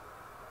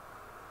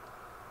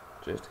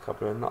 Just a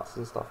couple of nuts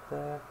and stuff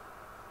there.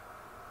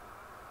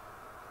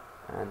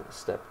 And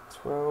step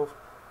 12.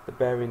 The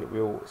bearing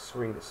will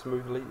swing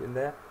smoothly in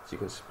there, so you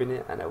can spin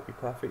it and it'll be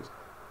perfect.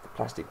 The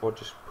plastic rod,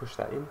 just push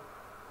that in.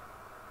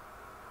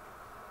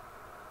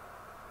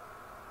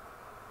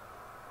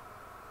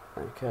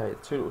 Okay, the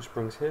 2 little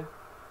springs here.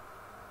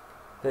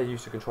 They're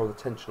used to control the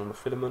tension on the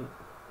filament.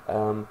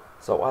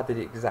 So I did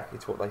it exactly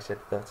to what they said,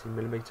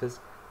 13mm,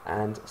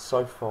 and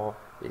so far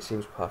it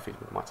seems perfect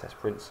with my test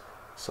prints,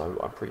 so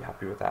I'm pretty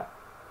happy with that.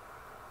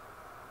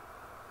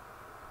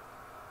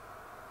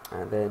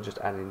 And then just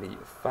adding the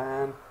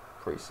fan,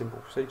 pretty simple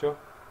procedure.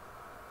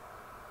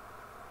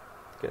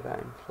 Get that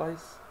in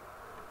place.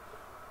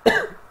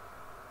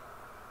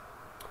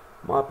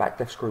 My back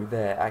left screw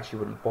there actually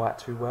wouldn't bite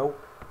too well,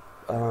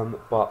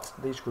 but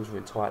these screws are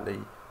in tightly.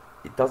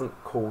 It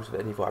doesn't cause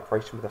any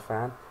vibration with the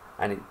fan,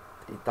 and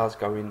it does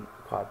go in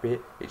quite a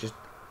bit. It just,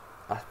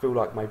 I feel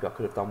like maybe I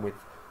could have done with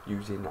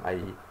using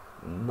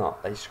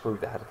a screw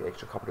that had an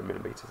extra couple of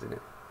millimeters in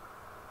it.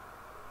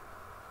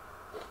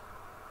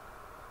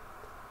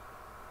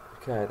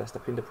 Okay, that's the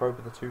pin to probe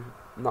with the 2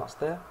 nuts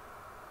there.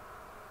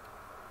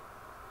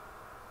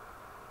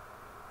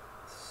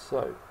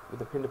 So with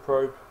the pin to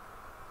probe,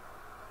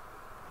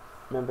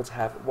 remember to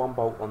have 1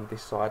 bolt on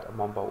this side and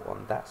 1 bolt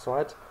on that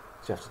side.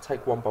 So you have to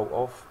take 1 bolt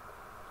off,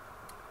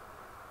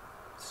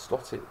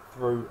 slot it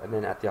through, and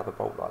then add the other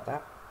bolt like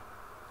that.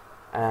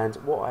 And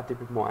what I did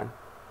with mine,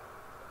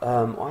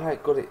 I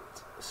got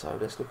it, so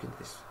let's look into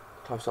this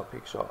close-up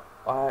picture.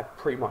 I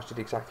pretty much did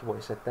exactly what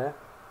it said there,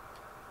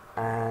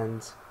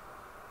 and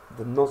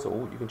the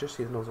nozzle, you can just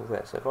see the nozzle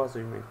there. So if I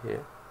zoom in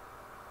here,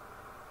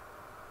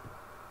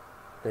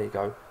 there you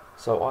go.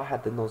 So I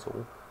had the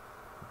nozzle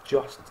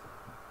just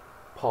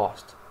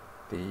past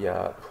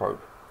the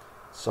probe.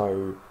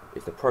 So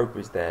if the probe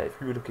was there, if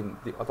you were looking,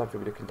 I don't think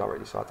we're looking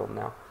directly side on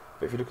now,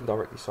 but if you're looking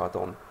directly side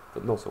on,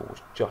 the nozzle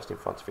was just in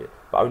front of it,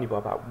 but only by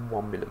about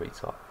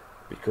 1mm,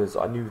 because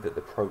I knew that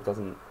the probe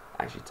doesn't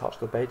actually touch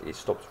the bed, it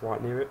stops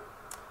right near it.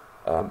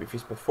 If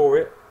it's before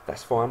it,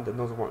 that's fine, the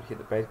nozzle won't hit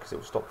the bed because it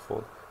will stop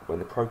before when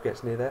the probe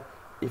gets near there.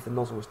 If the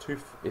nozzle was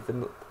if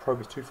the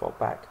probe is too far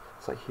back,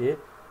 say here,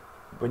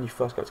 when you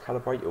first go to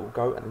calibrate, it will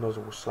go and the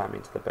nozzle will slam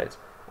into the bed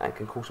and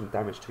can cause some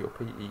damage to your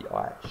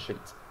PEI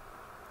sheet.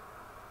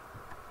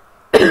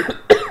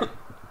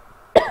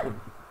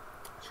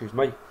 Excuse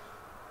me.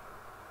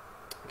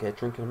 Get a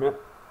drink in a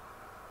minute.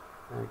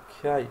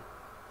 Okay,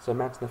 so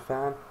mounting the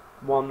fan.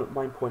 One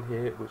main point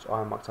here, which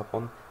I mucked up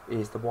on,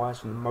 is the wires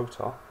from the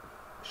motor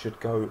should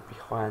go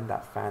behind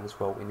that fan as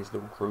well in this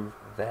little groove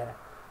there.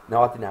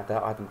 Now I didn't have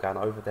that, I had them going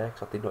over there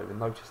because I did not even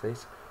notice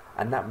this,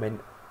 and that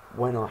meant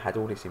when I had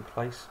all this in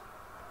place,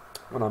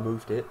 when I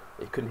moved it,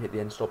 it couldn't hit the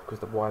end stop because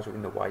the wires were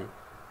in the way,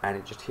 and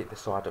it just hit the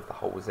side of the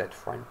whole Z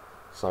frame,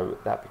 so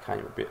that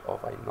became a bit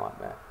of a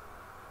nightmare.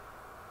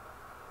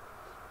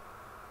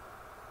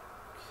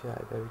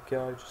 Okay, there we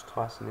go, just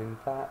tightening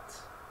that.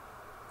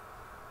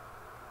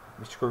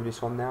 We screw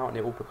this on now and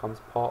it all becomes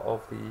part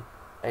of the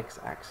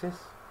X-axis.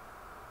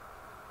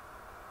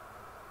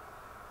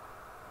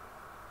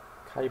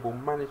 Cable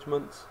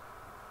management.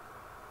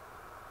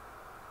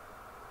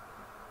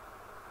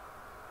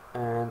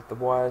 And the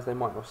wires, they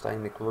might not stay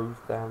in the groove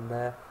down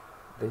there,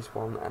 this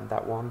one and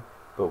that one,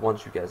 but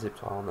once you get a zip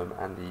tie on them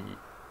and the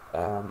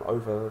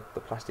over the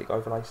plastic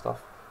overlay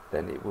stuff,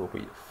 then it will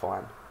be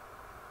fine.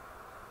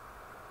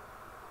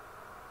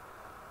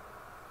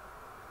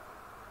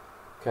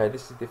 Okay,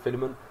 this is the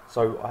filament.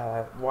 So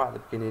right at the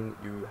beginning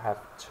you have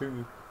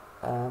 2,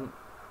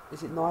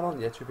 is it nylon?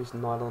 Yeah, 2-piece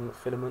nylon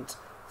filament,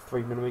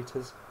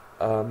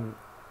 3mm.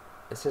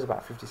 It says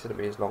about 50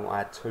 centimeters long. I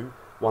had 2,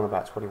 one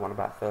about 20, one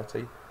about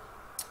 30.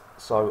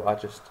 So I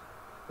just,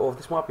 or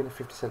this might be in a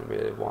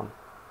 50cm one,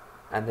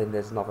 and then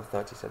there's another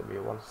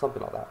 30cm one,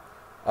 something like that.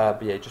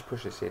 But yeah, just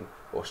push this in,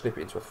 or snip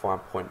it into a fine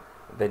point,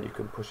 and then you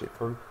can push it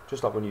through,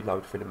 just like when you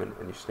load filament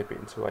and you snip it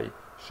into a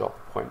sharp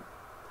point.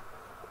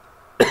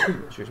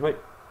 Excuse me.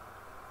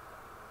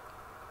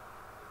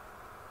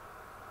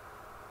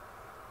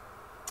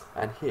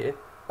 And here,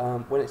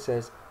 when it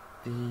says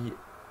the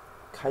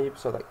cable,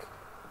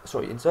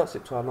 insert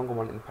zip tie, longer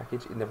one in the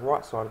package, in the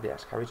right side of the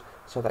axe carriage,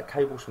 so that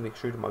cables from the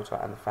extruder motor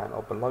and the fan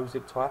are below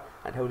zip tie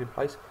and held in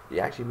place, it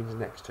actually means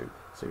next to.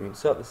 So you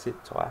insert the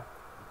zip tie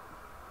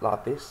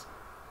like this,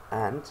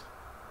 and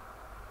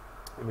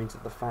it means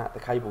that the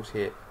cables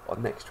here are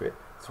next to it.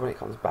 So when it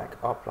comes back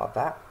up like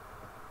that,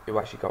 it will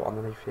actually go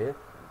underneath here,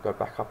 go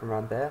back up and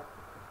around there.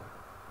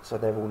 So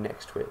they're all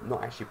next to it,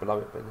 not actually below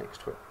it, but next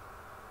to it.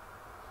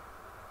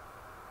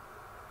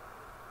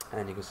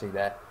 And you can see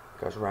there,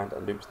 it goes around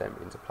and loops them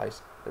into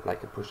place, then they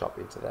can push up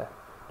into there,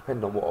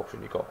 depending on what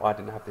option you got. I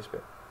didn't have this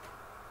bit,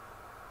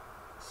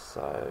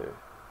 so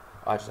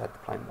I just had the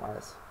plain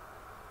wires.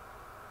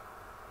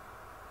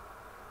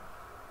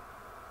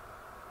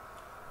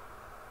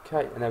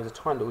 Okay, and there was a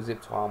tiny little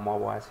zip tie on my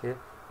wires here,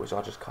 which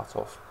I just cut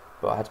off,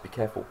 but I had to be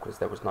careful because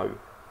there was no,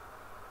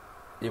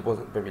 it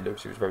wasn't very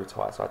loose, it was very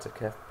tight, so I had to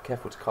be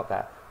careful to cut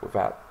that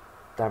without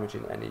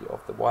damaging any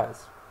of the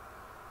wires.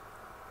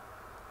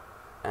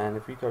 And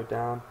if we go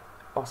down,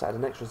 I also add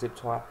an extra zip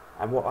tie,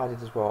 and what I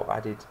did as well, I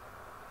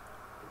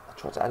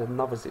tried to add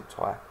another zip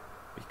tie,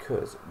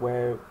 because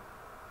where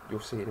you'll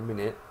see in a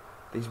minute,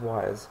 these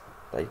wires,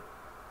 they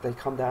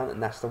come down,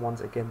 and that's the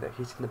ones again that are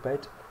hitting the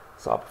bed,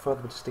 so I prefer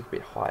them to stick a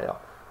bit higher.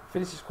 I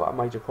think this is quite a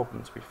major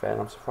problem, to be fair,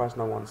 and I'm surprised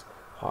no one's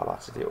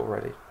highlighted it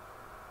already.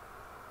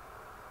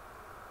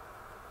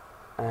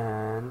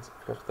 And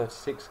if we go to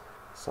 36,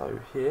 so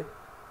here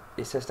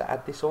it says to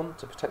add this on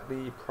to protect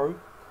the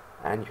probe,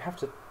 and you have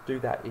to do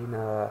that in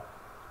I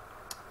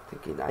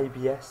think in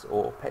ABS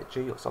or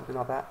PETG or something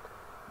like that.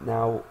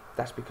 Now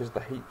that's because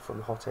the heat from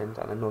the hot end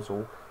and the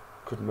nozzle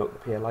could melt the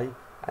PLA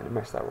and it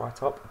messed that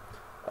right up.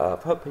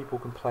 I've heard people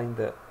complain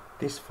that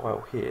this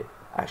file here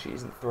actually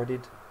isn't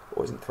threaded,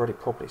 or isn't threaded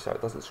properly, so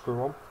it doesn't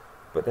screw on,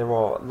 but there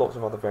are lots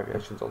of other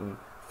variations on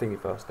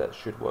Thingiverse that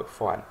should work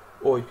fine,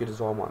 or you could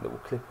design one that will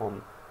clip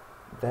on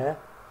there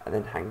and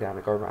then hang down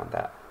and go around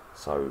that,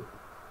 so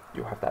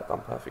you'll have that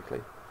done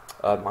perfectly.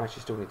 I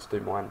actually still need to do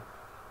mine,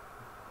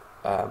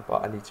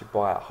 but I need to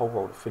buy a whole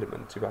roll of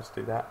filament to be able to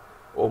do that,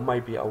 or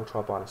maybe I will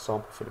try buying a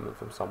sample filament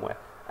from somewhere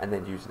and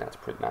then using that to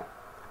print that.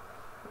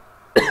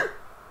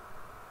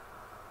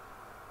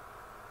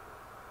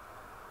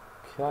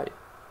 Okay,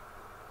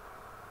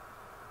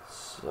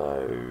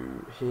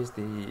 so here's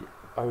the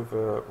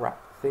over wrap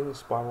thing,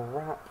 spiral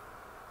wrap,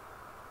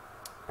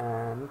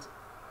 and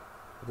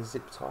the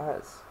zip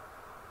ties.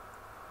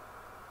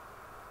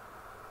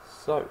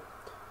 So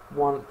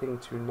one thing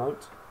to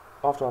note,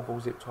 after I've all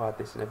zip tied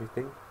this and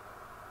everything,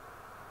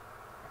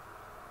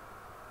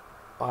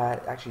 I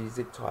actually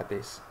zip tied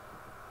this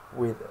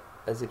with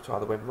a zip tie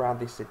that went round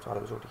this zip tie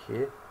that was already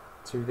here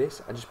to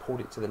this, and just pulled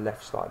it to the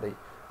left slightly.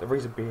 The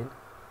reason being,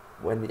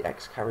 when the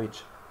X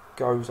carriage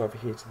goes over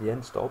here to the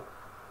end stop,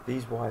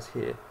 these wires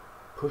here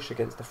push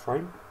against the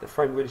frame. The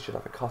frame really should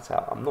have a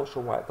cutout. I'm not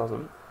sure why it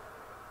doesn't,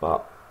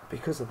 but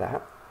because of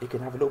that, it can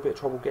have a little bit of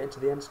trouble getting to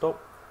the end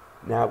stop.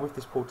 Now with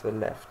this pulled to the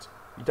left,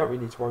 you don't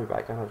really need to worry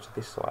about it going over to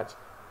this side,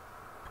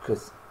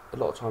 because a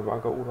lot of times I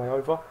won't go all the way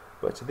over,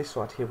 but to this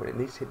side here, when it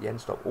needs to hit the end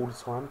stop all the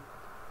time,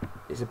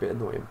 it's a bit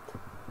annoying.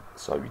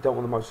 So you don't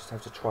want the motor to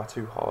have to try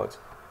too hard,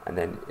 and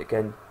then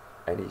again,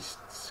 any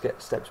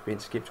steps being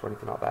skipped or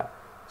anything like that.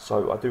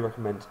 So I do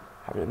recommend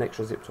having an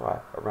extra zip tie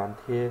around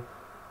here,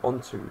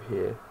 onto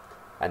here,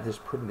 and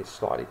just putting this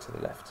slightly to the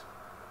left.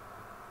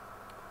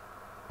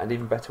 And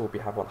even better would be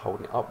have one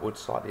holding it upwards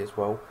slightly as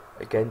well,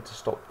 again to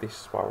stop this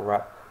spiral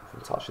wrap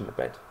from touching the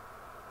bed.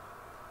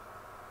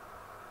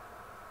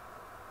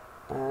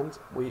 And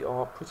we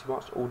are pretty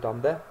much all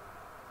done there,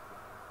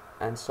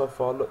 and so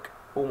far look,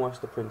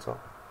 almost the printer.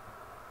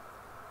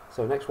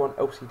 So next one,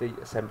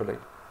 LCD assembly.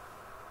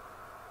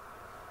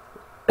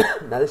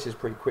 Now this is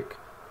pretty quick,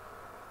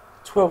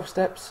 12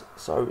 steps,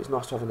 so it's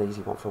nice to have an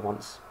easy one for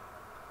once.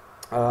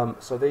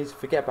 So these,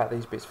 forget about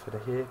these bits for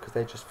here, because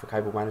they're just for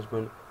cable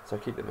management, so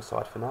keep them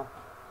aside for now.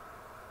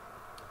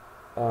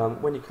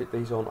 When you clip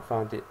these on, I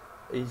found it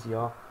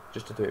easier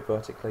just to do it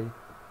vertically,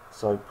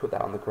 so put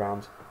that on the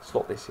ground,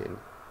 slot this in,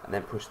 and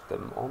then push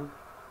them on.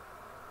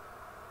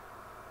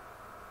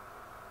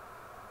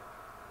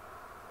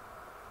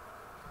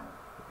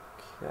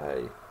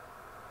 Okay.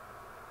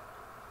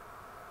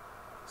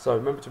 So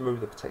remember to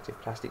remove the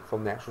protective plastic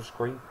from the actual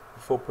screen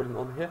before putting it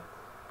on here,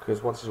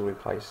 because once it's all in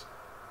place,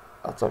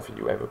 I don't think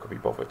you ever could be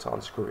bothered to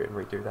unscrew it and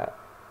redo that.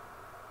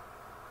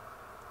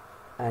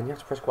 And you have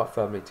to press quite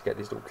firmly to get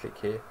this little click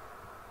here.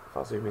 If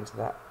I zoom into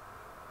that,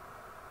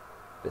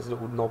 there's a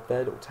little knob there,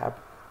 little tab.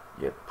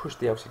 You push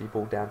the LCD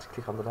ball down to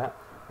click under that.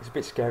 It's a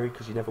bit scary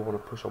because you never want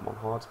to push on one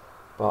hard,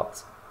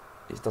 but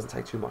it doesn't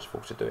take too much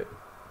force to do it.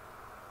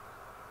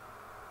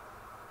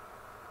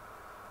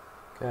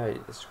 Okay,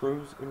 the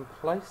screws in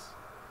place.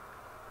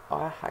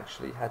 I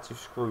actually had to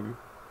screw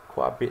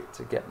quite a bit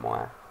to get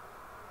my,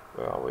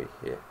 where are we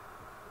here,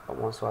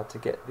 on one side to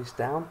get this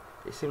down.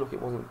 It seemed like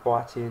it wasn't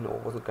biting or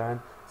wasn't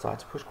going, so I had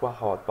to push quite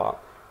hard,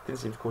 but it didn't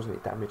seem to cause any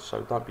damage,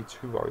 so don't be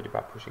too worried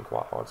about pushing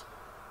quite hard.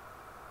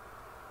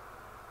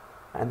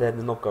 And then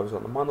the knob goes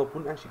on. My knob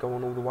wouldn't actually go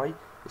on all the way,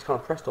 it's kind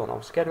of pressed on. I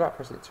was scared about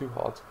pressing it too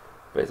hard,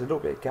 but there's a little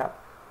bit of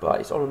gap, but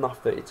it's on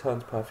enough that it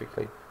turns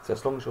perfectly, so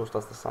as long as yours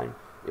does the same,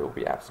 it will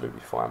be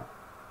absolutely fine.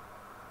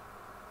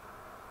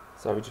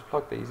 So we just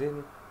plug these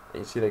in, and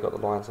you see they got the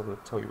lines on them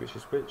to tell you which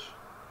is which.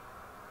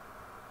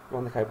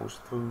 Run the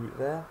cables through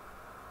there,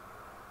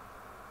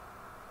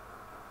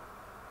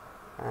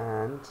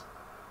 and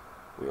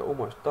we are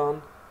almost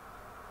done.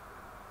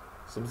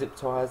 Some zip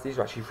ties. These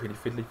are actually really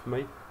fiddly for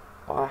me.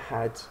 I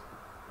had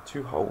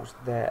 2 holes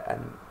there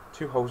and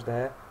 2 holes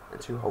there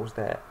and 2 holes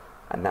there,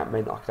 and that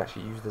meant I could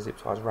actually use the zip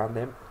ties around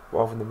them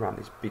rather than around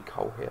this big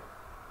hole here.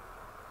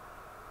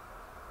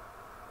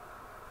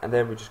 And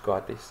then we just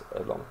guide this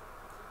along.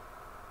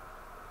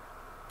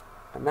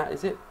 And that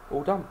is it,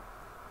 all done.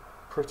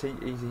 Pretty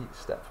easy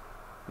step.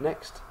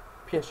 Next,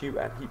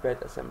 PSU and heat bed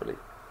assembly.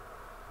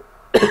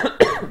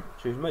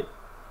 Excuse me.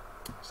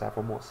 Let's have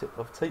one more sip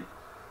of tea,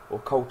 or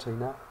cold tea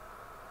now.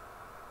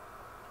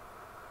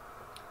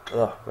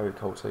 Ugh, very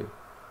cold tea.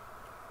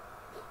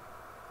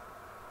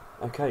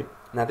 Okay,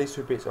 now these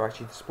 2 bits are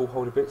actually the spool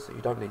holder bits, so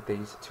you don't need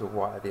these till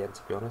right at the end,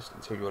 to be honest,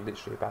 until you're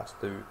literally about to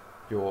do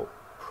your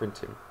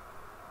printing.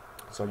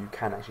 So you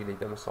can actually leave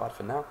them aside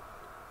for now.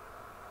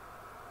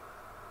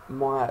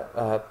 My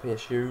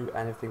PSU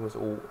and everything was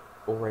all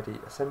already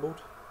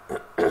assembled.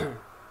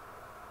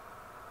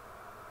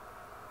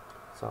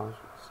 So I'll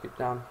skip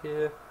down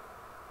here.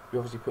 You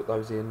obviously put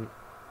those in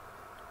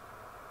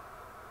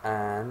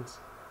and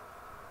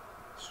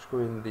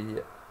screw in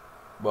the,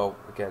 well,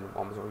 again,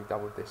 I was already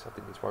done with this, I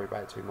didn't need to worry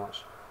about it too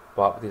much,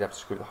 but we did have to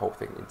screw the whole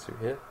thing into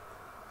here.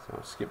 So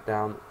I'll skip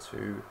down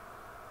to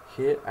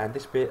here, and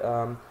this bit,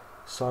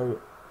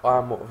 so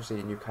I'm obviously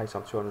in UK, so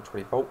I'm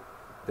 220 volt.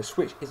 The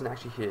switch isn't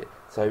actually here,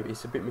 so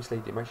it's a bit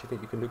misleading. It makes you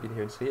think you can look in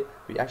here and see it,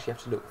 but you actually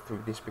have to look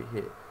through this bit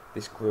here,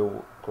 this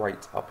grill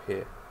grate up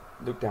here.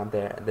 Look down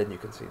there, and then you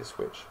can see the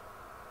switch.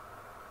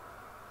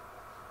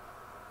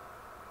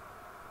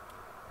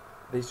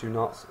 These 2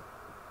 nuts,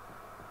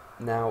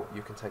 now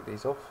you can take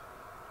these off.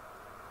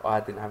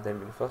 I didn't have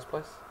them in the first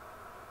place,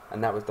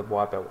 and that was the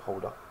wire belt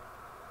holder.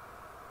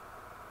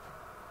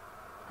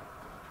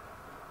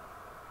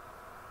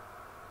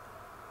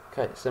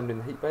 Okay, assembling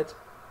the heat bed.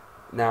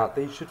 Now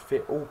these should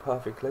fit all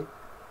perfectly.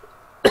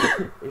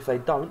 If they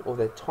don't, or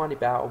they're tiny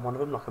bit out on one of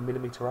them, like a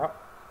millimetre out,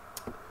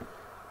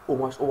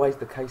 almost always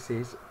the case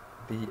is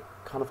the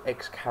kind of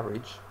X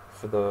carriage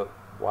for the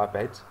wire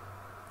bed,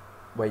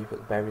 where you put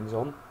the bearings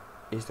on,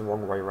 is the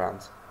wrong way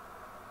around.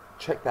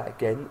 Check that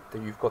again,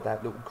 that you've got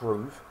that little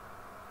groove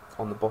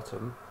on the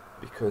bottom,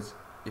 because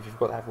if you've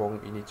got that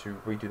wrong, you need to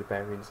redo the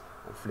bearings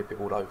and flip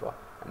it all over,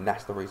 and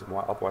that's the reason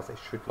why. Otherwise they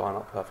should line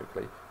up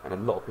perfectly, and a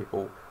lot of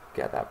people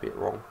get that bit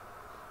wrong.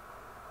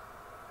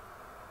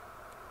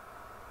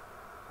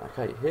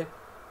 Okay, here,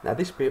 now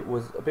this bit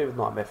was a bit of a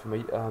nightmare for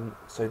me.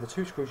 So the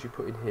 2 screws you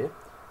put in here,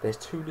 there's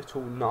 2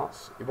 little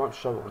nuts, it won't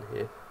show on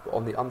here, but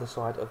on the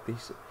underside of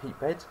this heat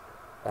bed,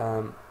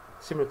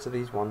 similar to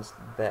these ones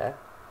there.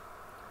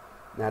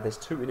 Now there's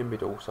 2 in the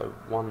middle, so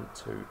 1,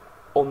 2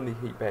 on the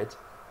heat bed,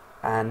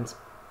 and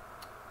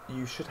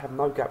you should have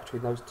no gap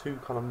between those 2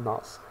 kind of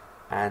nuts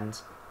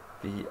and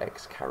the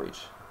X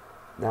carriage.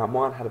 Now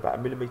mine had about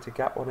a millimetre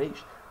gap on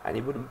each, and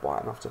it wouldn't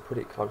bite enough to put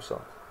it closer.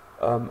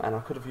 And I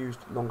could have used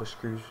longer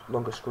screws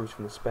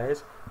from the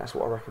spares, that's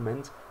what I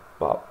recommend,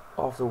 but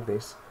after all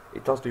this,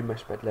 it does do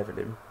mesh bed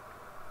levelling,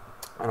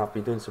 and I've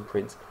been doing some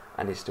prints,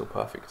 and it's still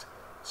perfect.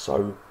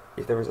 So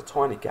if there is a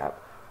tiny gap,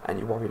 and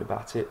you're worried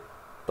about it,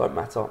 don't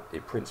matter,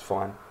 it prints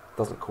fine,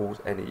 doesn't cause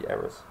any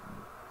errors.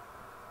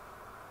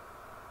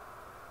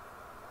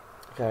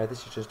 Okay,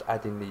 this is just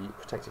adding the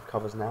protective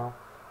covers now,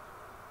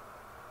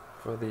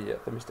 for the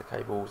thermistor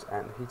cables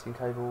and the heating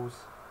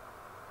cables.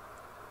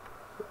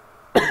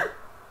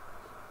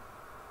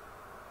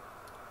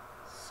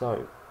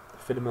 So, the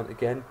filament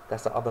again,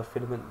 that's the other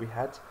filament we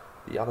had,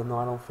 the other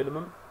nylon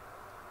filament.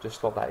 Just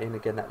slot that in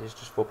again, that is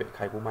just for a bit of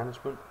cable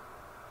management.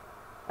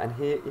 And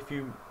here, if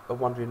you are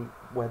wondering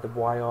where the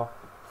wire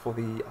for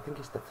the, I think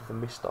it's the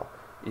thermistor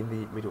in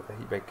the middle of the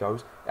heat bed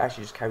goes, it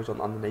actually just carries on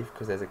underneath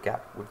because there's a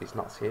gap with these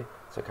nuts here.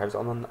 So it carries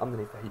on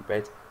underneath the heat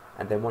bed,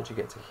 and then once you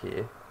get to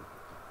here,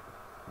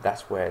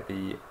 that's where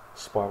the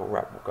spiral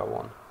wrap will go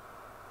on,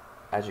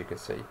 as you can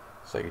see.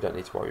 So you don't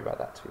need to worry about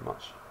that too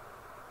much.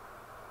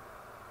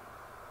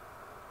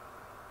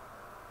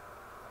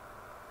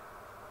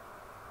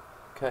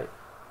 Okay,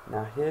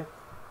 now here,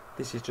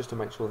 this is just to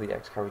make sure the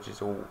X carriage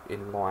is all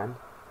in line.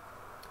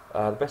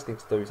 The best thing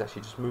to do is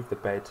actually just move the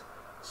bed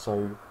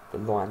so the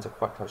lines are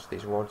quite close to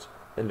these rods,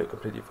 then look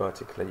completely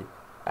vertically,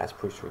 as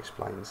Prusa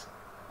explains,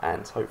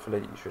 and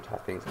hopefully you should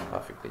have things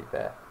perfectly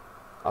there.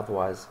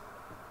 Otherwise,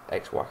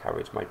 XY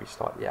carriage may be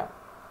slightly out,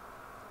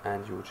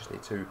 and you will just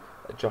need to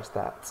adjust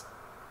that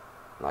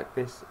like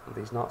this, and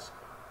these nuts,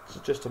 so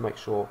just to make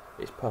sure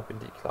it's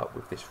perpendicular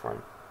with this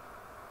frame.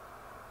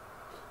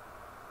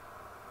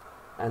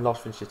 And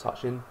last finish your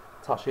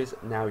touches,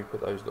 now you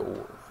put those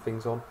little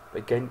things on, but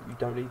again you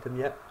don't need them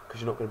yet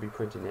because you're not going to be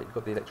printing yet, you've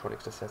got the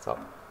electronics to set up,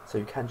 so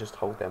you can just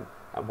hold them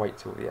and wait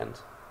till the end.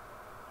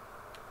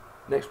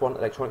 Next one,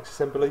 electronics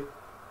assembly,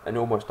 and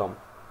almost done.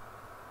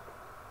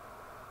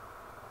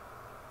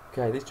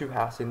 Okay, these two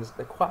housings,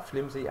 they're quite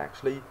flimsy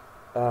actually,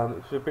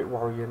 it's a bit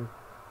worrying,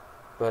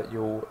 but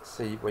you'll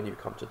see when you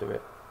come to do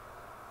it.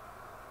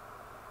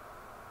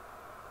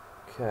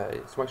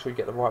 Okay, so make sure you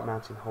get the right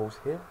mounting holes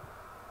here.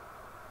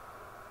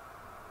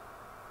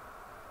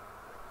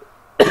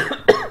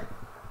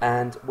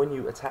 And when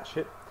you attach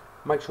it,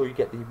 make sure you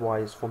get the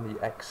wires from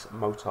the X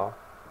motor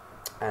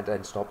and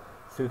end stop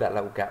through that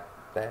little gap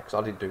there, because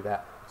I didn't do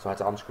that, so I had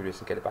to unscrew this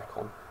and get it back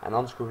on. And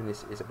unscrewing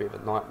this is a bit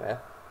of a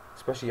nightmare,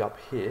 especially up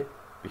here,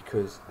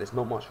 because there's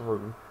not much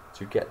room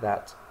to get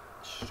that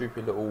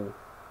stupid little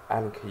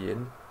Allen key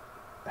in,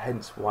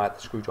 hence why the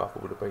screwdriver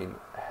would have been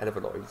a hell of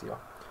a lot easier.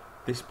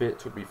 This bit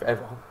took me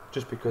forever,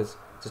 just because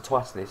to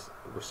tighten this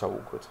it was so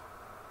awkward.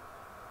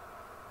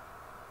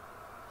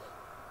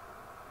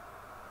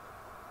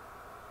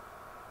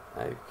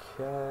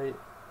 Okay,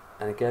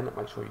 and again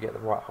make sure you get the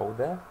right hole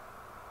there.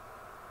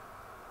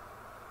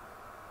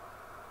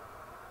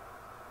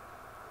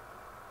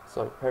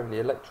 So pairing the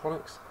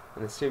electronics,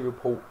 and the serial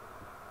port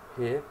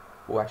here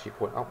will actually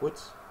point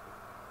upwards.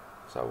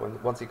 So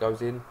once it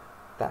goes in,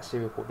 that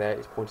serial port there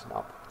is pointing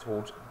up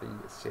towards the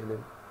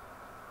ceiling.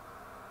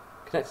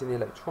 Connecting the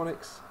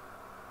electronics.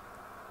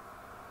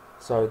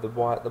 So the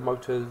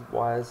motor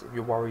wires, if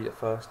you're worried at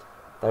first,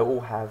 they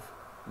all have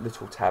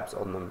little tabs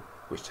on them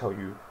which tell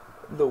you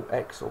little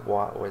X or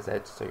Y or Z,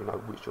 so you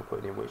know which you're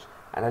putting in which.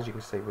 And as you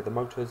can see with the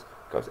motors,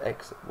 it goes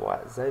X, Y,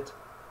 Z,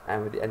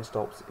 and with the end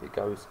stops it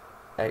goes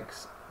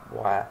X,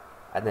 Y,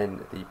 and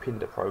then the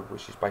Pinder probe,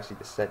 which is basically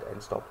the Z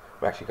end stop,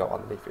 will actually go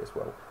underneath it as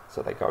well,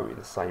 so they go in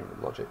the same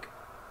logic.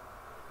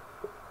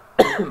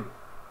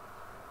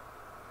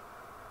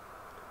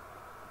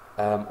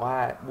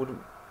 I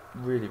wouldn't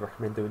really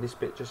recommend doing this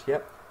bit just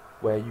yet,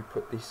 where you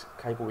put this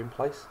cable in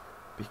place,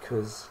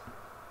 because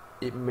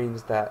it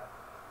means that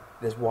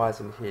there's wires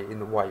in here in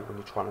the way when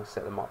you're trying to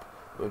set them up,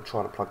 or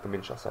trying to plug them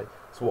in, shall I say.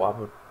 So what I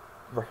would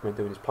recommend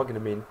doing is plugging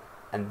them in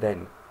and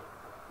then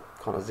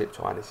kind of zip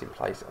tying this in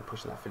place and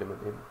pushing that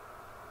filament in.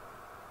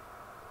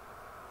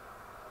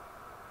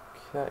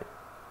 Okay.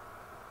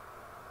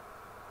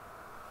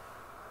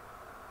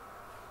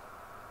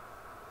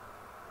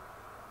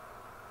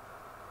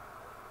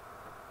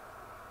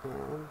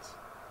 And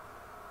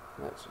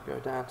let's go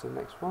down to the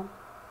next one.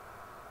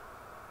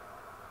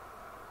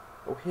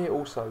 Oh, here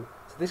also,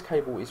 so this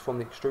cable is from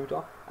the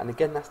extruder, and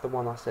again that's the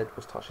one I said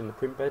was touching the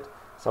print bed,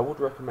 so I would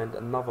recommend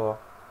another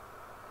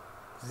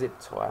zip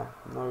tie.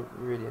 No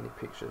really any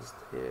pictures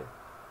here.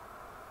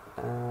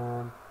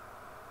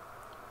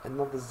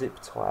 Another zip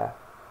tie,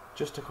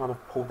 just to kind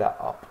of pull that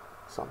up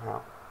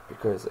somehow,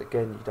 because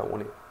again you don't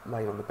want it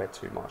laying on the bed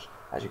too much.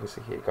 As you can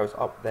see here, it goes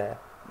up there,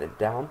 then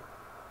down,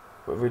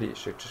 but really it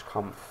should just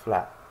come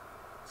flat,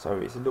 so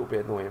it's a little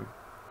bit annoying.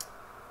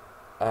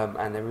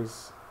 And there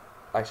is,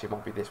 actually it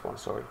might be this one,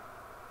 sorry,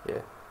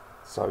 yeah,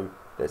 so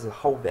there's a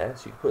hole there,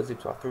 so you can put a zip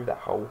tie through that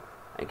hole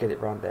and get it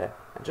round there,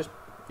 and just,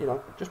 you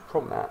know, just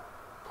prop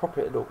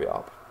it a little bit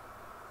up.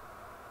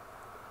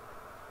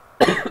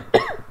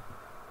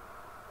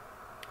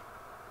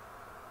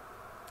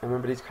 And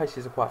remember, these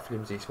cases are quite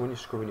flimsy, so when you're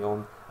screwing it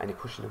on and you're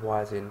pushing the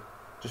wires in,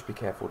 just be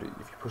careful that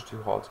if you push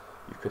too hard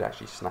you could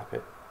actually snap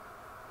it.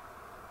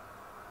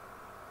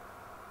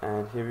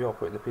 And here we are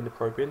putting the Pinder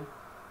probe in.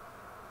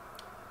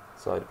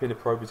 So the Pinder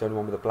probe is the only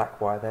one with a black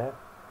wire there,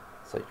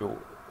 so you'll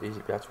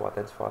easily be able to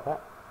identify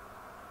that.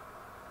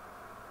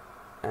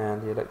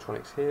 And the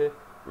electronics here,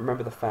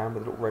 remember the fan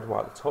with the little red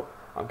wire at the top.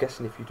 I'm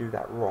guessing if you do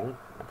that wrong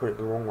and put it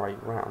the wrong way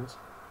round,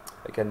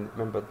 again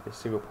remember the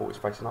serial port is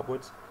facing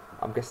upwards,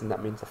 I'm guessing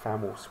that means the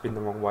fan will spin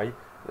the wrong way,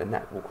 and then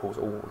that will cause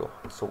all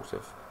the sorts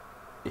of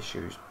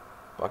issues,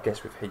 I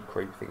guess with heat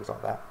creep, things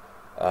like that,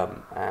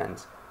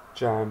 and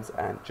jams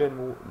and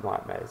general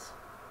nightmares.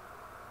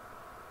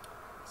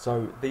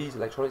 So these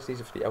electronics,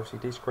 these are for the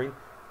LCD screen,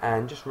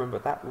 and just remember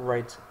that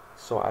red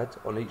side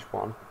on each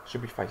one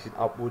should be facing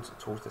upwards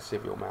towards the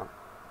serial mount.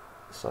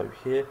 So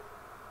here,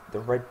 the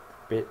red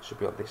bit should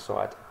be on this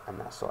side and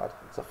that side,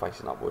 so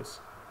facing upwards.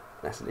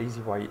 And that's an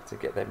easy way to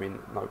get them in,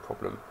 no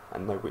problem,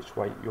 and know which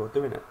way you're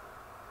doing it.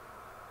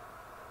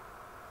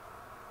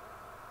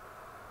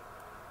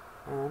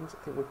 And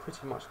I think we're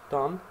pretty much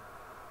done.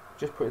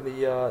 Just putting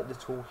the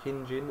little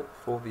hinge in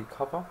for the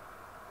cover.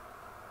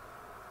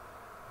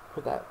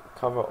 Put that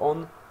cover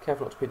on,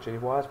 careful not to pinch any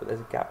wires, but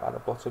there's a gap at the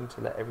bottom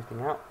to let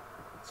everything out.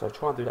 So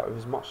try and do that with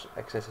as much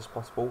excess as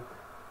possible,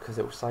 because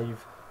it will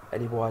save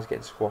any wires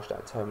getting squashed out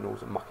of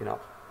terminals and mucking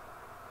up.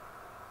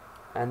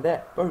 And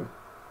there, boom,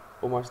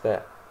 almost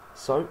there.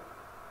 So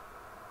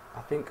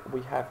I think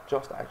we have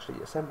just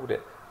actually assembled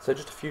it. So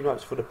just a few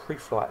notes for the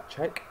pre-flight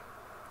check.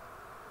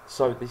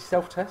 So the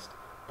self-test,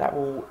 that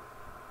will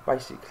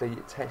basically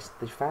test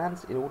the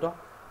fans in order,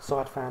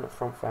 side fan,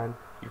 front fan.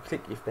 You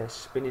click if they're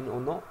spinning or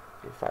not.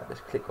 In fact,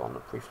 let's click on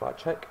pre-flight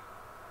check.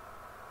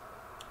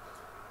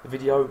 The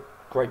video,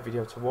 great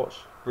video to watch,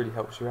 really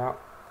helps you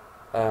out.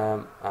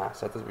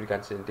 So it doesn't really go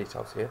into any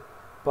details here,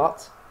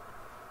 but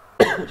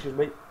excuse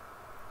me.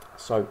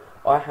 So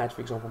I had,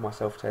 for example, my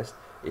self-test.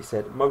 It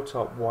said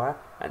motor Y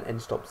and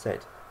end stop Z.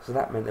 So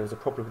that meant there was a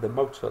problem with the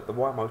motor, the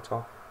Y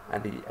motor,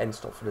 and the end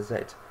stop for the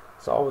Z.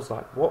 So I was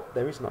like, what?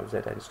 There is no Z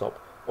end stop.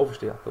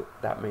 Obviously, I thought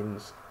that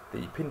means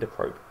the pinder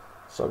probe.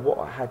 So what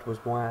I had was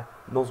my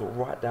nozzle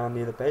right down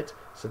near the bed,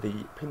 so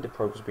the pinder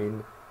probe was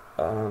being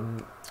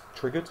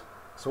triggered.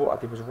 So what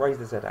I did was raise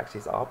the Z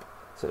axis up,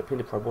 so the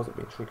pinder probe wasn't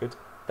being triggered.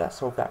 That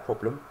solved that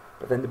problem.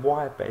 But then the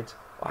Y bed,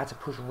 I had to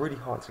push really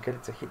hard to get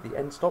it to hit the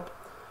end stop.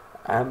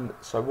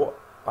 So what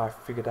I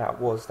figured out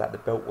was that the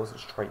belt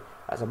wasn't straight,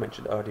 as I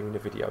mentioned earlier in the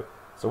video.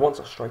 So once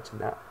I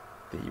straightened that,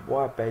 the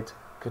Y bed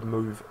could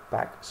move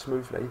back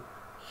smoothly,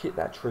 hit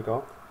that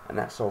trigger, and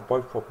that solved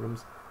both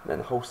problems. And then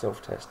the whole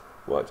self-test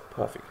worked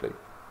perfectly.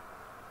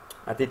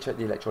 I did check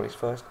the electronics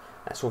first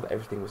and saw that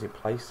everything was in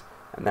place,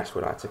 and that's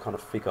when I had to kind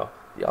of figure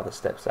the other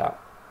steps out.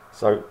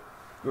 So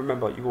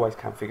remember, you always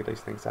can figure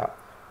these things out.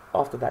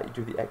 After that, you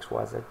do the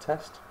XYZ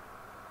test,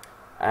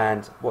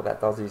 and what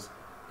that does is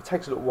it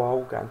takes a little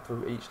while going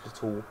through each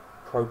little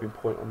probing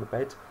point on the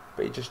bed,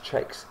 but it just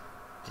checks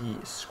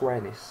the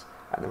squareness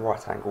and the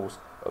right angles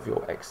of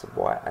your X,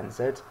 Y and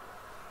Z,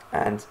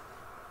 and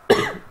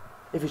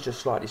if it's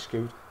just slightly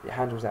skewed, it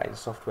handles that in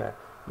software.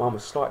 Mine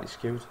was slightly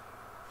skewed,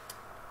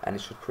 and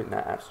it should print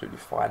that absolutely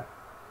fine.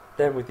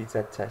 Then with the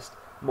Z test,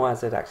 my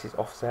Z axis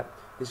offset,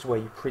 this is where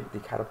you print the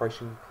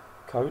calibration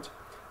code,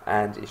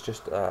 and it's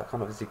just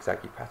kind of a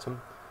zigzaggy pattern,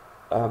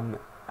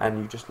 and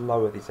you just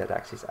lower the Z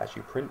axis as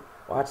you print.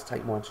 I had to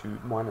take mine to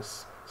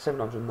minus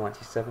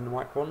 797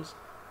 microns,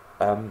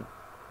 I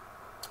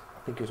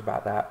think it was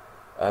about that,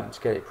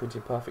 to get it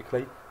printing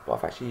perfectly,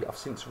 but I've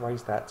since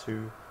raised that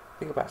to I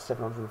think about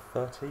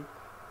 730,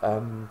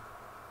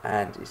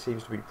 and it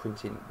seems to be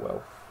printing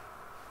well.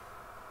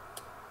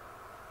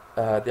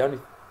 The only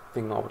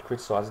thing I would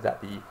criticise is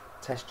that the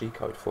test G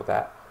code for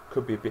that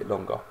could be a bit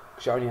longer,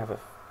 because you only have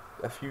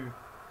a few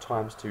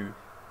times to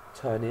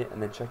turn it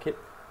and then check it,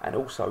 and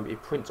also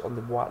it prints on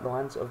the white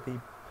lines of the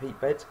heat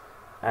bed,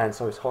 and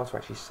so it's hard to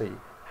actually see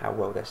how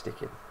well they're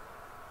sticking.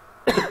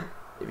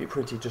 If you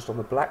printed just on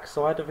the black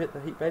side of it, the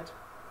heat bed,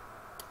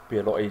 it'd be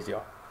a lot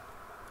easier.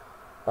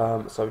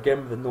 So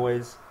again, with the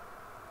noise,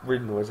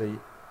 really noisy,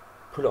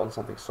 put it on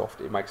something soft,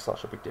 it makes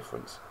such a big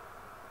difference.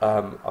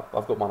 I've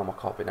got mine on my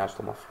carpet now, just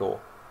on my floor.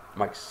 It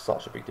makes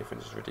such a big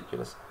difference, it's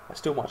ridiculous. I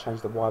still might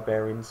change the wire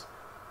bearings,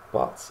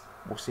 but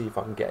we'll see if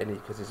I can get any,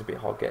 because it's a bit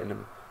hard getting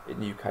them in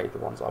the UK, the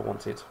ones I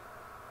wanted.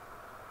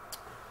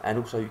 And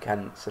also you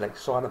can select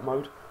silent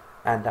mode,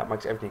 and that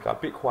makes everything go a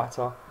bit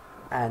quieter,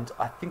 and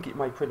I think it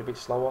may print a bit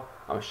slower,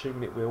 I'm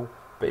assuming it will,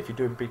 but if you're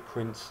doing big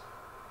prints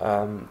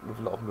with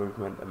a lot of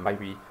movement and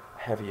maybe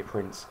heavier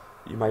prints,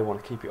 you may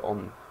want to keep it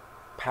on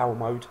power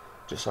mode,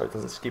 just so it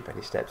doesn't skip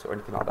any steps or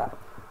anything like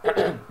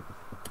that.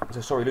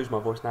 So sorry, lose my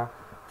voice now.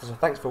 So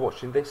thanks for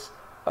watching this.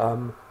 I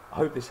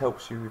hope this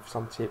helps you with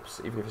some tips,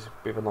 even if it's a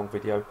bit of a long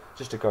video,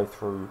 just to go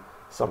through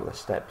some of the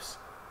steps,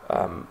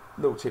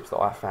 little tips that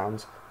I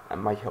found,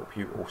 and may help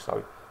you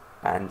also.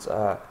 And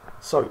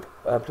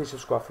please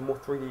subscribe for more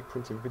 3D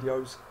printing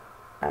videos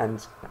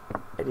and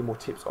any more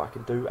tips I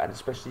can do, and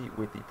especially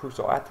with the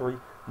Prusa I3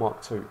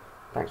 MK2.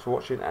 Thanks for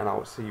watching, and I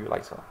will see you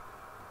later.